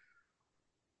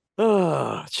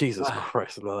 Oh, Jesus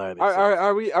Christ!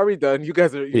 Are we done? You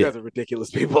guys are ridiculous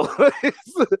people.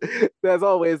 As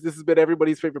always, this has been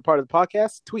everybody's favorite part of the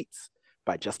podcast, Tweets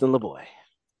by Justin LeBoy.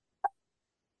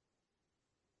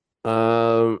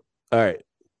 All right.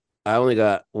 I only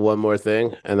got one more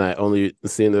thing, and I only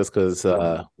seen this because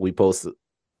because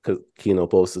Kino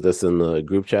posted this in the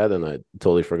group chat, and I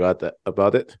totally forgot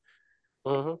about it.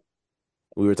 Mm-hmm.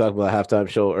 We were talking about a halftime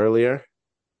show earlier.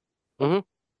 Mm-hmm.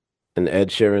 And Ed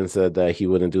Sheeran said that he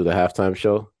wouldn't do the halftime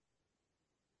show.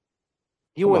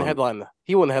 He wouldn't headline.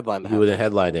 He wouldn't headline. He wouldn't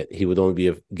headline it. He would only be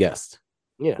a guest.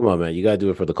 Yeah. Come on, man. You gotta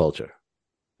do it for the culture.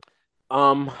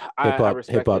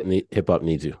 Hip hop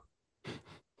needs you.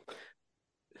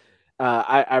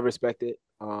 I respect it.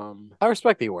 I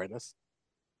respect the awareness.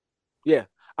 Yeah.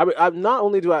 I not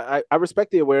only do I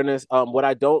respect the awareness. What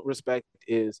I don't respect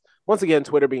is, once again,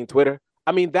 Twitter being Twitter.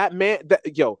 I mean,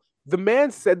 the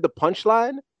man said the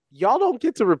punchline. Y'all don't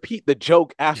get to repeat the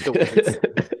joke afterwards.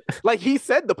 Like, he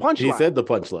said the punchline. He said the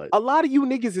punchline. A lot of you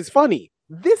niggas is funny.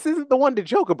 This isn't the one to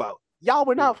joke about. Y'all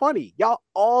were not funny. Y'all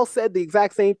all said the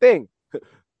exact same thing.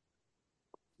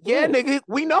 Yeah, nigga,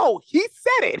 we know. He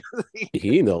said it.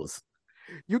 He knows.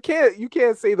 You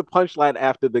can't say the punchline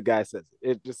after the guy says it.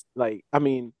 It just, like, I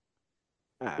mean,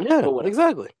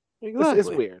 exactly. It's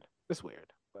weird. It's weird.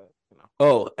 But, you know.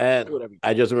 Oh, and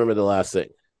I just remember the last thing.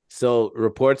 So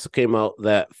reports came out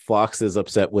that Fox is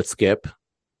upset with Skip.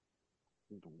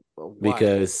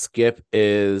 because Skip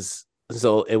is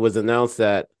so it was announced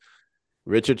that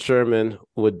Richard Sherman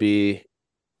would be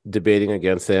debating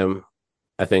against him,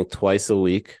 I think twice a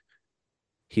week.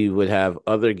 He would have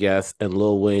other guests, and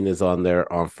Lil Wayne is on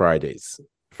there on Fridays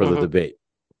for the debate.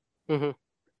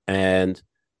 And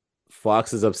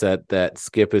Fox is upset that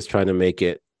Skip is trying to make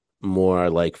it more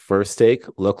like First Take,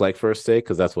 look like First Take,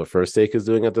 because that's what First Take is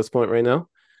doing at this point right now.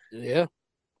 Yeah.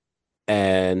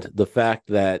 And the fact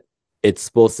that it's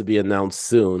supposed to be announced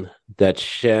soon that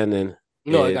Shannon.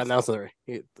 No, it got announced already.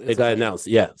 It got announced,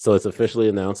 yeah. So it's officially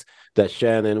announced that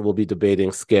Shannon will be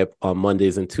debating Skip on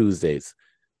Mondays and Tuesdays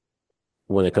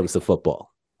when it comes to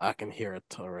football. I can hear it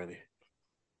already.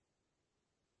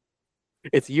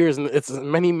 It's years and it's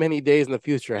many days in the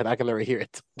future, and I can already hear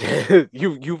it.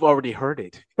 You've already heard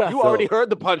it. You already heard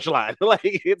the punchline. Like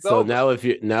it's so over. Now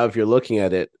if you're looking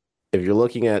at it, if you're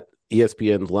looking at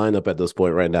ESPN's lineup at this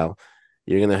point right now,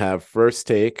 you're gonna have First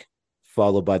Take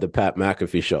followed by the Pat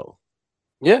McAfee show.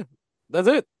 Yeah, that's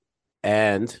it.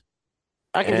 And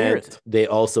I can hear it. They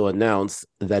also announced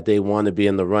that they want to be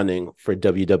in the running for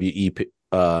WWE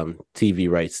TV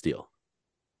rights deal.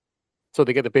 So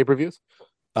they get the pay-per-views?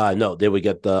 No, they would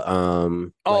get the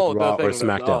Raw or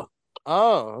SmackDown.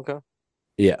 Okay.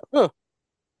 Yeah. Huh.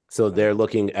 So they're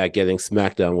looking at getting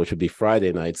SmackDown, which would be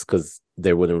Friday nights, because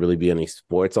there wouldn't really be any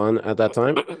sports on at that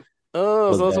time.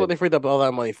 So that's what they freed up all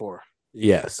that money for.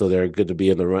 Yeah, so they're good to be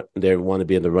in the run. They want to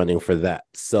be in the running for that.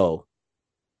 So,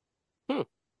 I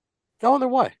wonder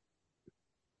why.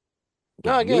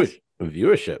 I guess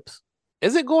viewerships.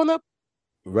 Is it going up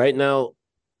right now?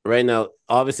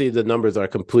 Obviously the numbers are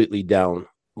completely down,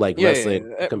 like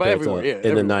wrestling compared to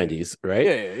in the 90s,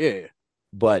 right? Yeah.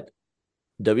 But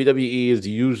WWE is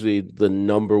usually the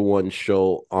number one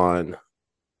show on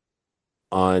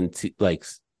like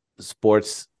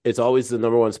sports. It's always the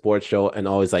number one sports show and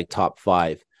always like top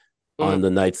 5 on the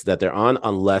nights that they're on,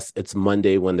 unless it's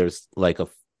Monday when there's like a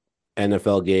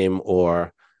NFL game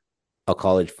or a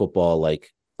college football,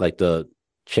 like the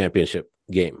championship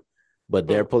game. But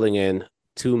they're pulling in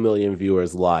 2 million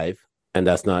viewers live, and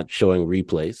that's not showing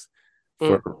replays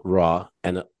for Raw,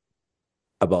 and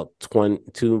about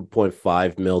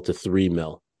 2.5 mil to 3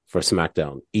 mil for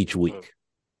SmackDown each week.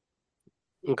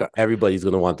 Okay. Everybody's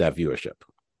going to want that viewership.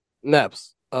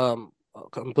 Naps,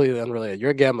 completely unrelated.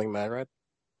 You're a gambling man, right?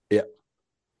 Yeah.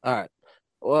 All right.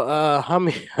 Well, how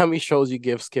many shows you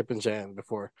give Skip and Jan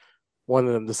before one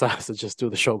of them decides to just do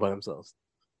the show by themselves?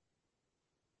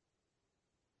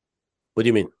 What do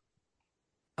you mean?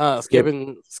 Skip.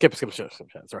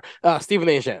 Sorry. Stephen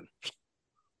A. and Shan.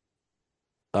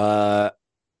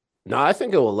 No, I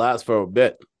think it will last for a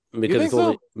bit because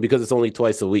it's only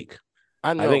twice a week.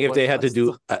 I know. I think if they had to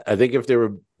do, I think if they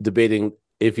were debating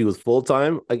if he was full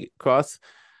time across,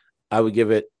 I would give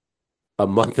it a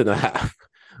month and a half.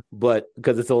 But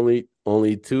because it's only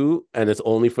 2 and it's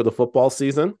only for the football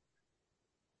season,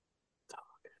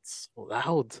 it's so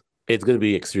loud. It's going to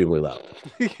be extremely loud.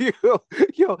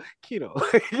 Yo, Kino.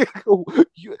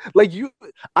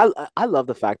 I love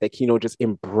the fact that Kino just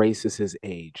embraces his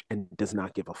age and does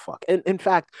not give a fuck. And in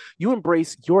fact, you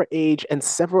embrace your age and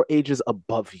several ages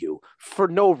above you for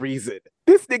no reason.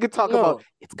 This nigga talking about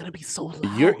it's going to be so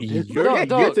loud.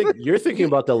 You're thinking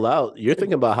about the loud. You're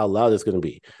thinking about how loud it's going to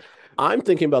be. I'm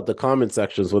thinking about the comment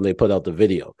sections when they put out the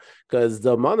video, because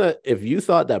the amount of, if you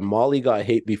thought that Molly got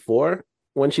hate before,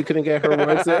 when she couldn't get her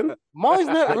words in, Molly's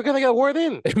never gonna get a word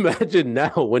in. Imagine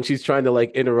now when she's trying to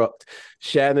like interrupt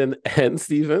Shannon and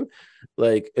Steven.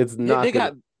 Like, it's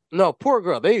not. No, poor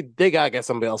girl. They gotta get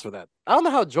somebody else for that. I don't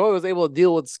know how Joy was able to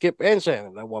deal with Skip and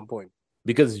Shannon at one point.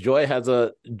 Because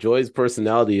Joy's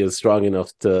personality is strong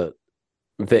enough to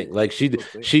think. Like she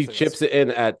chips it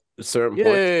in at certain points.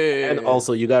 And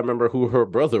also you gotta remember who her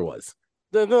brother was.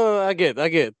 No, I get.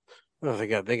 Oh,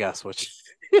 they got switched.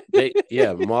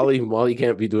 Molly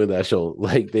can't be doing that show.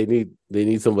 Like they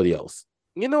need somebody else.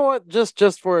 You know what?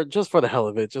 Just for the hell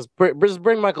of it, just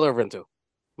bring Michael Irvin too.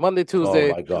 Monday,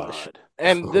 Tuesday. Oh my gosh!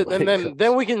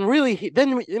 Then we can really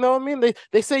you know what I mean.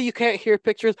 They say you can't hear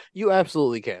pictures. You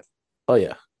absolutely can. Oh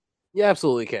yeah, you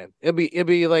absolutely can. It'd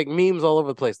be like memes all over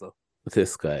the place though.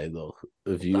 This guy though,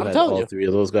 if you had all 3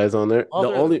 of those guys on there,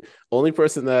 the only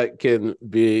person that can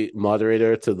be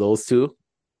moderator to those 2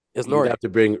 is Nori. You have to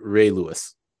bring Ray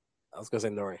Lewis. I was gonna say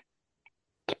Nori.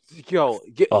 Yo,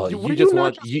 you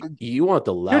want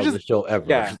the loudest show ever.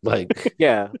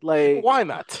 Yeah. Like why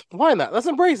not? Let's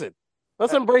embrace it.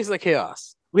 Let's embrace the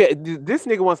chaos. This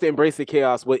nigga wants to embrace the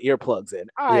chaos with earplugs in.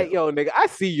 All right, yo, nigga, I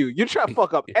see you. You try to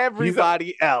fuck up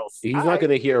everybody else. He's not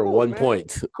gonna hear one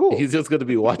point. Cool. He's just gonna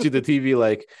be watching the TV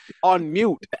like on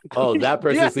mute. Oh, that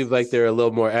person seems like they're a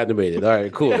little more animated. All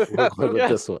right, cool. We're going with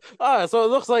this one. All right, so it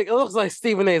looks like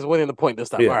Stephen A is winning the point this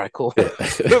time. All right, cool.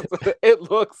 It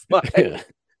looks like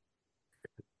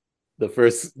the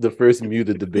first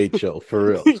muted debate show for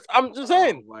real. I'm just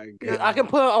saying. I can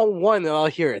put it on one and I'll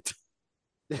hear it.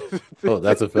 Oh,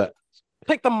 that's a fact.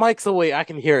 Take the mics away, I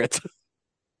can hear it.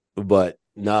 But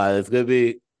it's gonna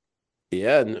be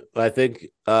I think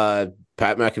Pat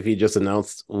McAfee just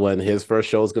announced when his first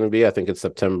show is gonna be. I think it's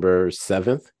September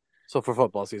 7th. So for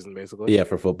football season, basically. Yeah,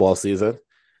 for football season.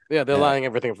 Yeah, they're lining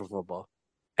everything for football.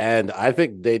 And I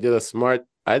think they did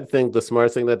I think the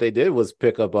smart thing that they did was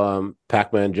pick up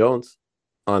Pac-Man Jones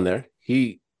on there.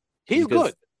 He's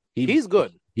good. He's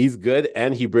good. He's good,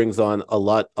 and he brings on a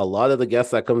lot of the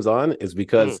guests that comes on is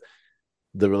because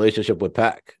the relationship with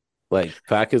Pac. Like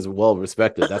Pac is well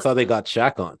respected. That's how they got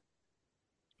Shaq on.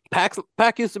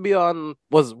 Pac used to be on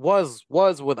was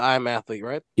with I'm Athlete,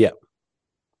 right? Yeah.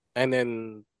 And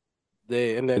then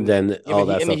all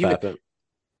that stuff happened.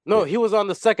 No, he was on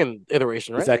the second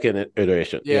iteration, right? The second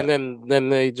iteration. Yeah, and then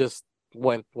they just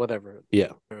went whatever. Yeah.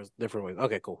 There's different ways.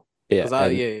 Okay, cool. Yeah. Because I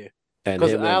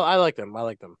like them. I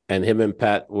like them. And him and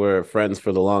Pat were friends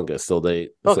for the longest. So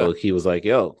he was like,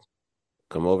 yo,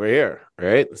 come over here.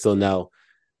 Right. So now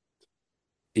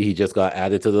he just got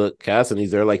added to the cast and he's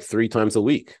there like 3 times a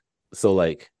week. So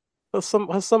like has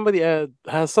somebody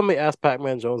asked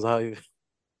Pac-Man Jones how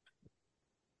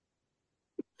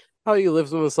he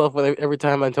lives with himself every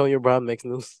time Antonio Brown makes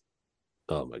news?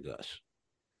 Oh my gosh.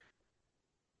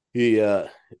 They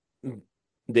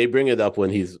bring it up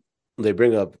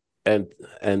and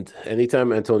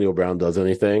anytime Antonio Brown does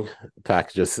anything,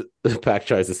 Pac tries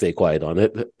to stay quiet on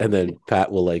it, and then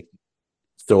Pat will like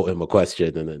throw him a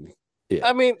question, and then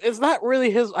I mean, it's not really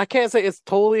his. I can't say it's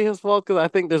totally his fault because I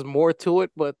think there's more to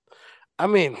it. But I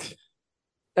mean,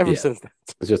 since that,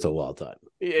 it's just a wild time.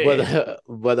 Yeah.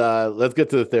 But let's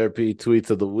get to the therapy tweets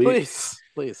of the week,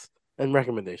 please, and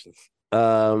recommendations.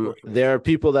 There are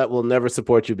people that will never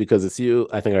support you because it's you.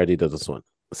 I think I already did this one.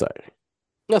 Sorry,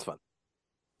 that's fine.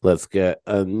 Let's get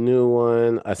a new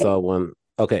one. I saw one.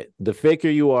 Okay. The faker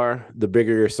you are, the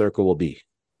bigger your circle will be.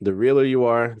 The realer you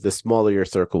are, the smaller your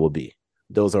circle will be.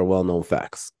 Those are well-known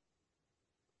facts.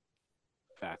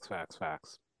 Facts.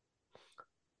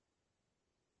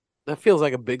 That feels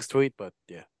like a big tweet, but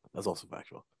yeah, that's also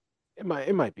factual. It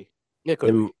might be. Yeah,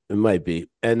 it might be.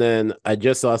 And then I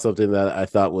just saw something that I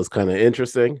thought was kind of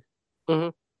interesting.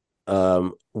 Mm-hmm.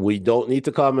 We don't need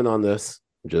to comment on this.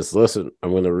 Just listen. I'm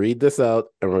going to read this out,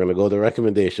 and we're going to go to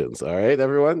recommendations. All right,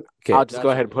 everyone. Okay. I'll just go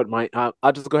ahead and put my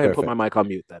mic on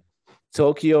mute then.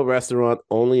 Tokyo restaurant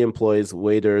only employs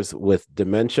waiters with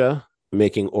dementia,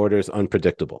 making orders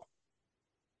unpredictable.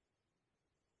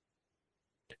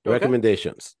 Okay.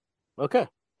 Recommendations. Okay.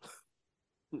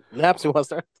 Naps, you want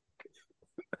to start?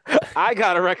 I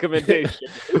got a recommendation,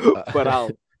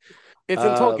 but It's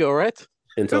in Tokyo, right?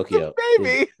 In Tokyo,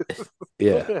 baby.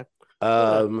 Yeah.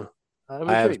 Okay.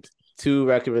 I have 2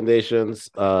 recommendations.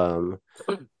 I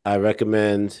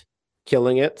recommend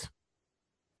Killing It.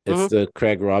 It's the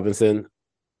Craig Robinson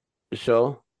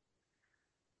show.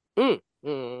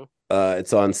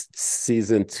 It's on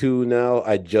season 2 now.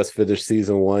 I just finished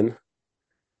season 1.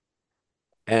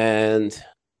 And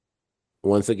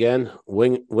once again,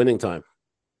 winning time.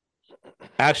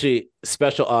 Actually,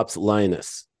 Special Ops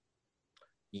Linus.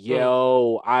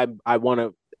 Yo, I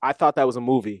thought that was a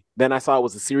movie. Then I saw it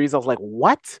was a series. I was like,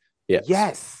 what?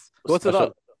 Yes. What's it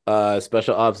on?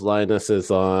 Special Ops Linus is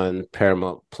on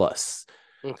Paramount Plus.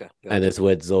 Okay. And it's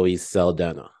with Zoe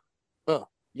Saldana. Oh.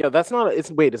 Yeah, it's not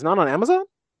on Amazon?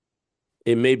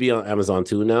 It may be on Amazon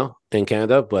too now in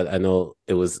Canada, but I know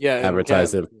it was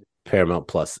advertised in Paramount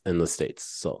Plus in the States.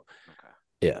 So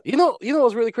yeah. You know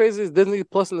what's really crazy is Disney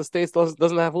Plus in the States doesn't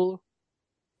have Hulu.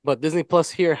 But Disney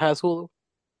Plus here has Hulu.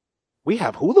 We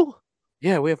have Hulu?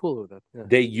 Yeah, we have Hulu. Yeah.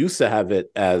 They used to have it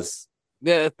as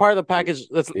it's part of the package.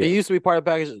 It used to be part of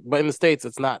the package, but in the States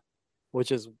it's not,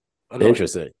 which is annoying.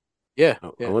 Interesting. Yeah,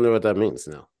 I wonder what that means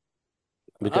now.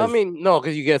 Because I mean, no,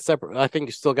 because you get separate. I think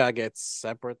you still gotta get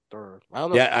separate, or I don't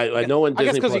know. Yeah, I know when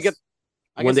Disney Plus,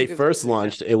 when they first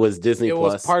launched, it was Disney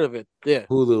Plus. It was part of it. Yeah,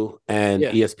 Hulu and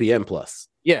ESPN Plus.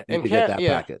 Yeah, and get that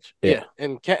package. Yeah,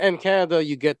 and in Canada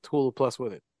you get Hulu Plus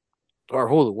with it, or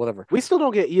Hulu, whatever. We still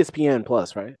don't get ESPN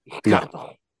Plus, right?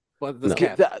 No. But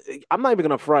I'm not even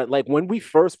gonna front. Like when we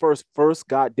first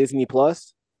got Disney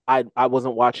Plus, I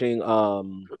wasn't watching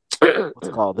what's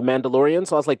it called, The Mandalorian.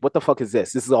 So I was like, what the fuck is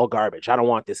this? This is all garbage. I don't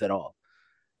want this at all.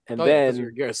 And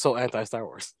then you're so anti Star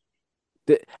Wars.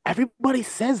 Everybody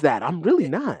says that. I'm really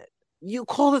not. You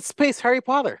call it space Harry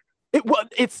Potter.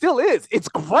 It still is. It's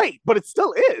great, but it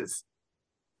still is.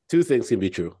 Two things can be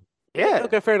true. Yeah.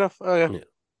 Okay, fair enough. Okay. Yeah.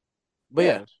 But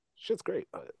yeah, shit's great.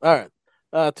 All right.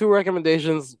 Two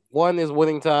recommendations. One is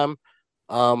Winning Time.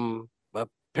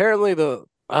 Apparently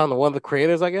one of the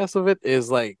creators, I guess, of it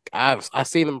is like I've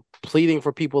seen him pleading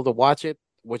for people to watch it,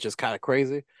 which is kind of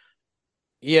crazy.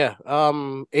 Yeah.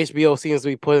 HBO seems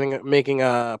to be making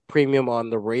a premium on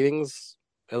the ratings.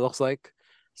 It looks like.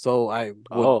 So I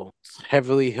would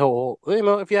heavily if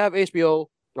you have HBO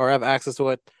or have access to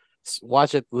it,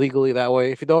 watch it legally that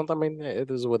way. If you don't, I mean, it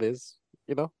is what it is.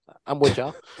 I'm with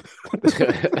y'all.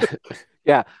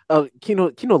 Yeah,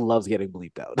 Kino loves getting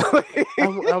bleeped out.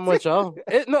 I'm with y'all.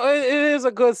 It is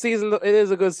a good season. It is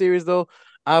a good series, though.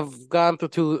 I've gone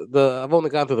through I've only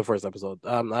gone through the first episode.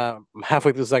 I'm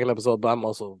halfway through the second episode, but I'm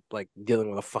also like dealing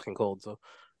with a fucking cold, so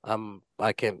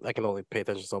I can only pay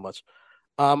attention so much.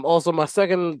 Also, my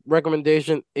second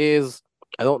recommendation is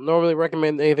I don't normally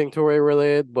recommend anything Touré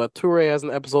related, but Touré has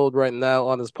an episode right now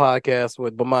on his podcast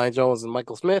with Bamai Jones and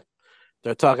Michael Smith.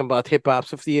 They're talking about hip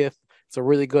hop's 50th. It's a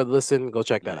really good listen. Go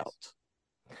check that out.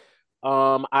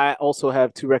 I also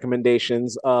have two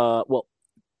recommendations. Well,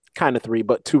 kind of three,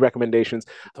 but two recommendations.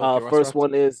 First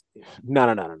one is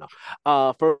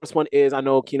no. First one is I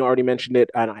know Kino already mentioned it,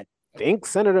 and I think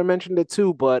Senator mentioned it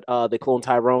too. But they cloned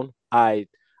Tyrone. I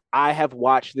have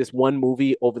watched this one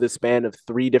movie over the span of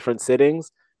 3 different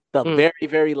sittings. The very,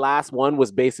 very last one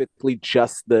was basically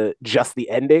just the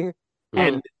ending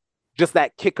and just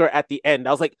that kicker at the end.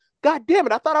 I was like, God damn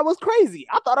it, I thought I was crazy.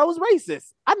 I thought I was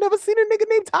racist. I've never seen a nigga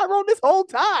named Tyrone this whole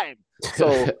time.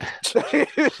 So, so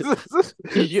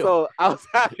I was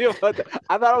happy about that.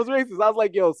 I thought I was racist. I was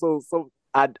like, yo, so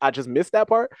I just missed that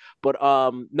part. But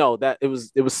no, that it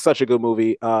was such a good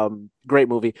movie. Great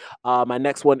movie. My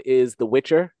next one is The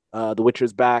Witcher. The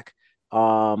Witcher's back.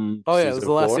 This is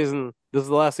the last season. This is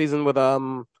the last season with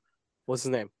what's his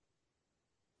name?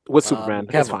 With Superman.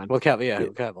 Cavill. That's fine. With Cavill, yeah.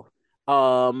 With Cavill.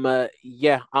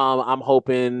 I'm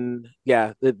hoping,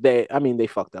 they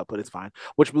fucked up, but it's fine.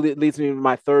 Which leads me to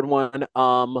my third one.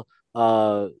 Fuck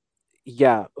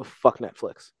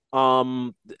Netflix.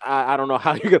 I don't know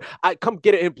how you're gonna. I come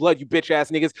get it in blood, you bitch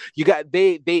ass niggas. You got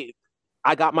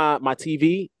I got my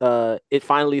TV. It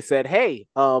finally said, "Hey,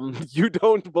 you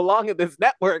don't belong in this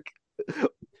network."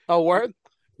 Oh, word.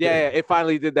 Yeah, it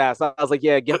finally did that. So I was like,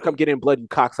 come get in blood, you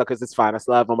cocksuckers. It's fine. I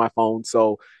still have it on my phone.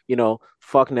 So,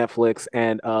 fuck Netflix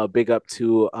and big up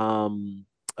to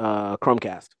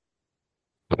Chromecast.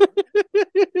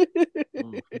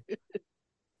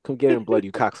 Come get in blood,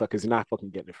 you cocksuckers. You're not fucking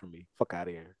getting it from me. Fuck out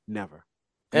of here. Never.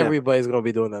 Everybody's going to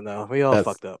be doing that now. We all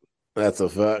fucked up. That's a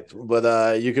fact.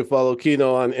 But you can follow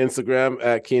Kino on Instagram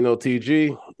at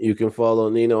KinoTG. You can follow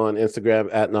Nino on Instagram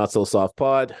at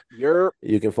NotSoSoftPod.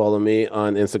 You can follow me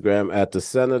on Instagram at The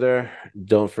Senator.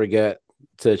 Don't forget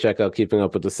to check out Keeping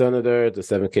Up with the Senator, the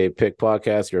 7K Pick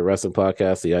Podcast, your wrestling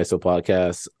podcast, the ISO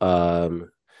podcast,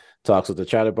 Talks with the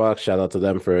Chatterbox. Shout out to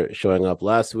them for showing up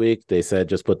last week. They said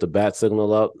just put the bat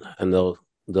signal up and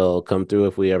they'll come through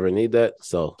if we ever need that.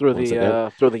 So throw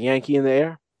the Yankee in the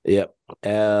air. Yep.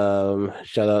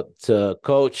 Shout out to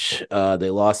Coach. They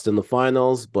lost in the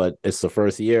finals, but it's the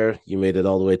first year. You made it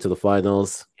all the way to the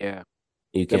finals. Yeah.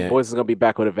 You can't. The boys is gonna be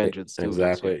back with a vengeance too.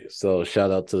 Exactly. So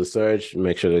shout out to the Surge.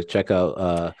 Make sure to check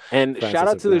out and Francis shout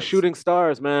out to the Shooting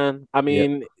Stars, man. I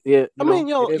mean, y'all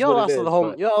lost to the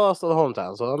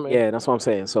hometown. So I mean, yeah, that's what I'm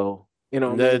saying. So it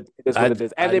is what it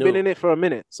is. And they've been in it for a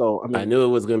minute. So I knew it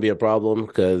was gonna be a problem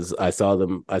because I saw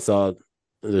the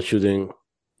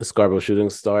Scarborough Shooting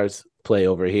Stars play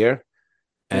over here,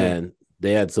 and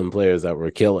they had some players that were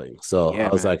killing. So I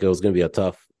was like, it was gonna be a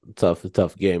tough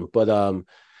game. But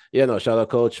shout out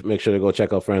Coach. Make sure to go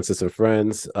check out Francis and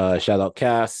Friends. Shout out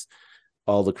Cass,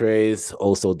 all the craze,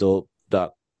 also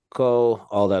dope.co,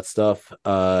 all that stuff.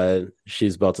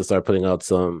 She's about to start putting out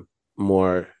some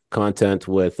more content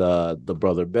with the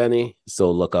brother Benny. So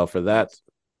look out for that.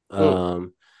 That's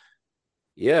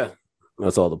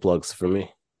all the plugs for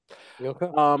me.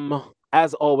 Okay.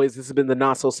 As always, this has been the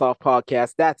Not So Soft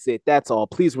podcast. That's it. That's all.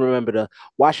 Please remember to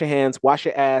wash your hands, wash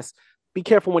your ass. Be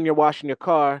careful when you're washing your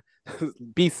car.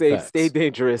 Be safe, Facts. Stay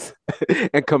dangerous,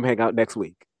 and come hang out next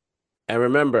week. And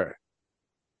remember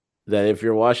that if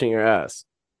you're washing your ass,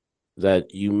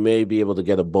 that you may be able to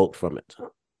get a bolt from it.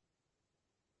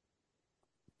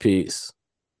 Peace.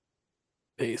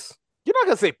 Peace. You're not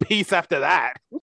gonna say peace after that.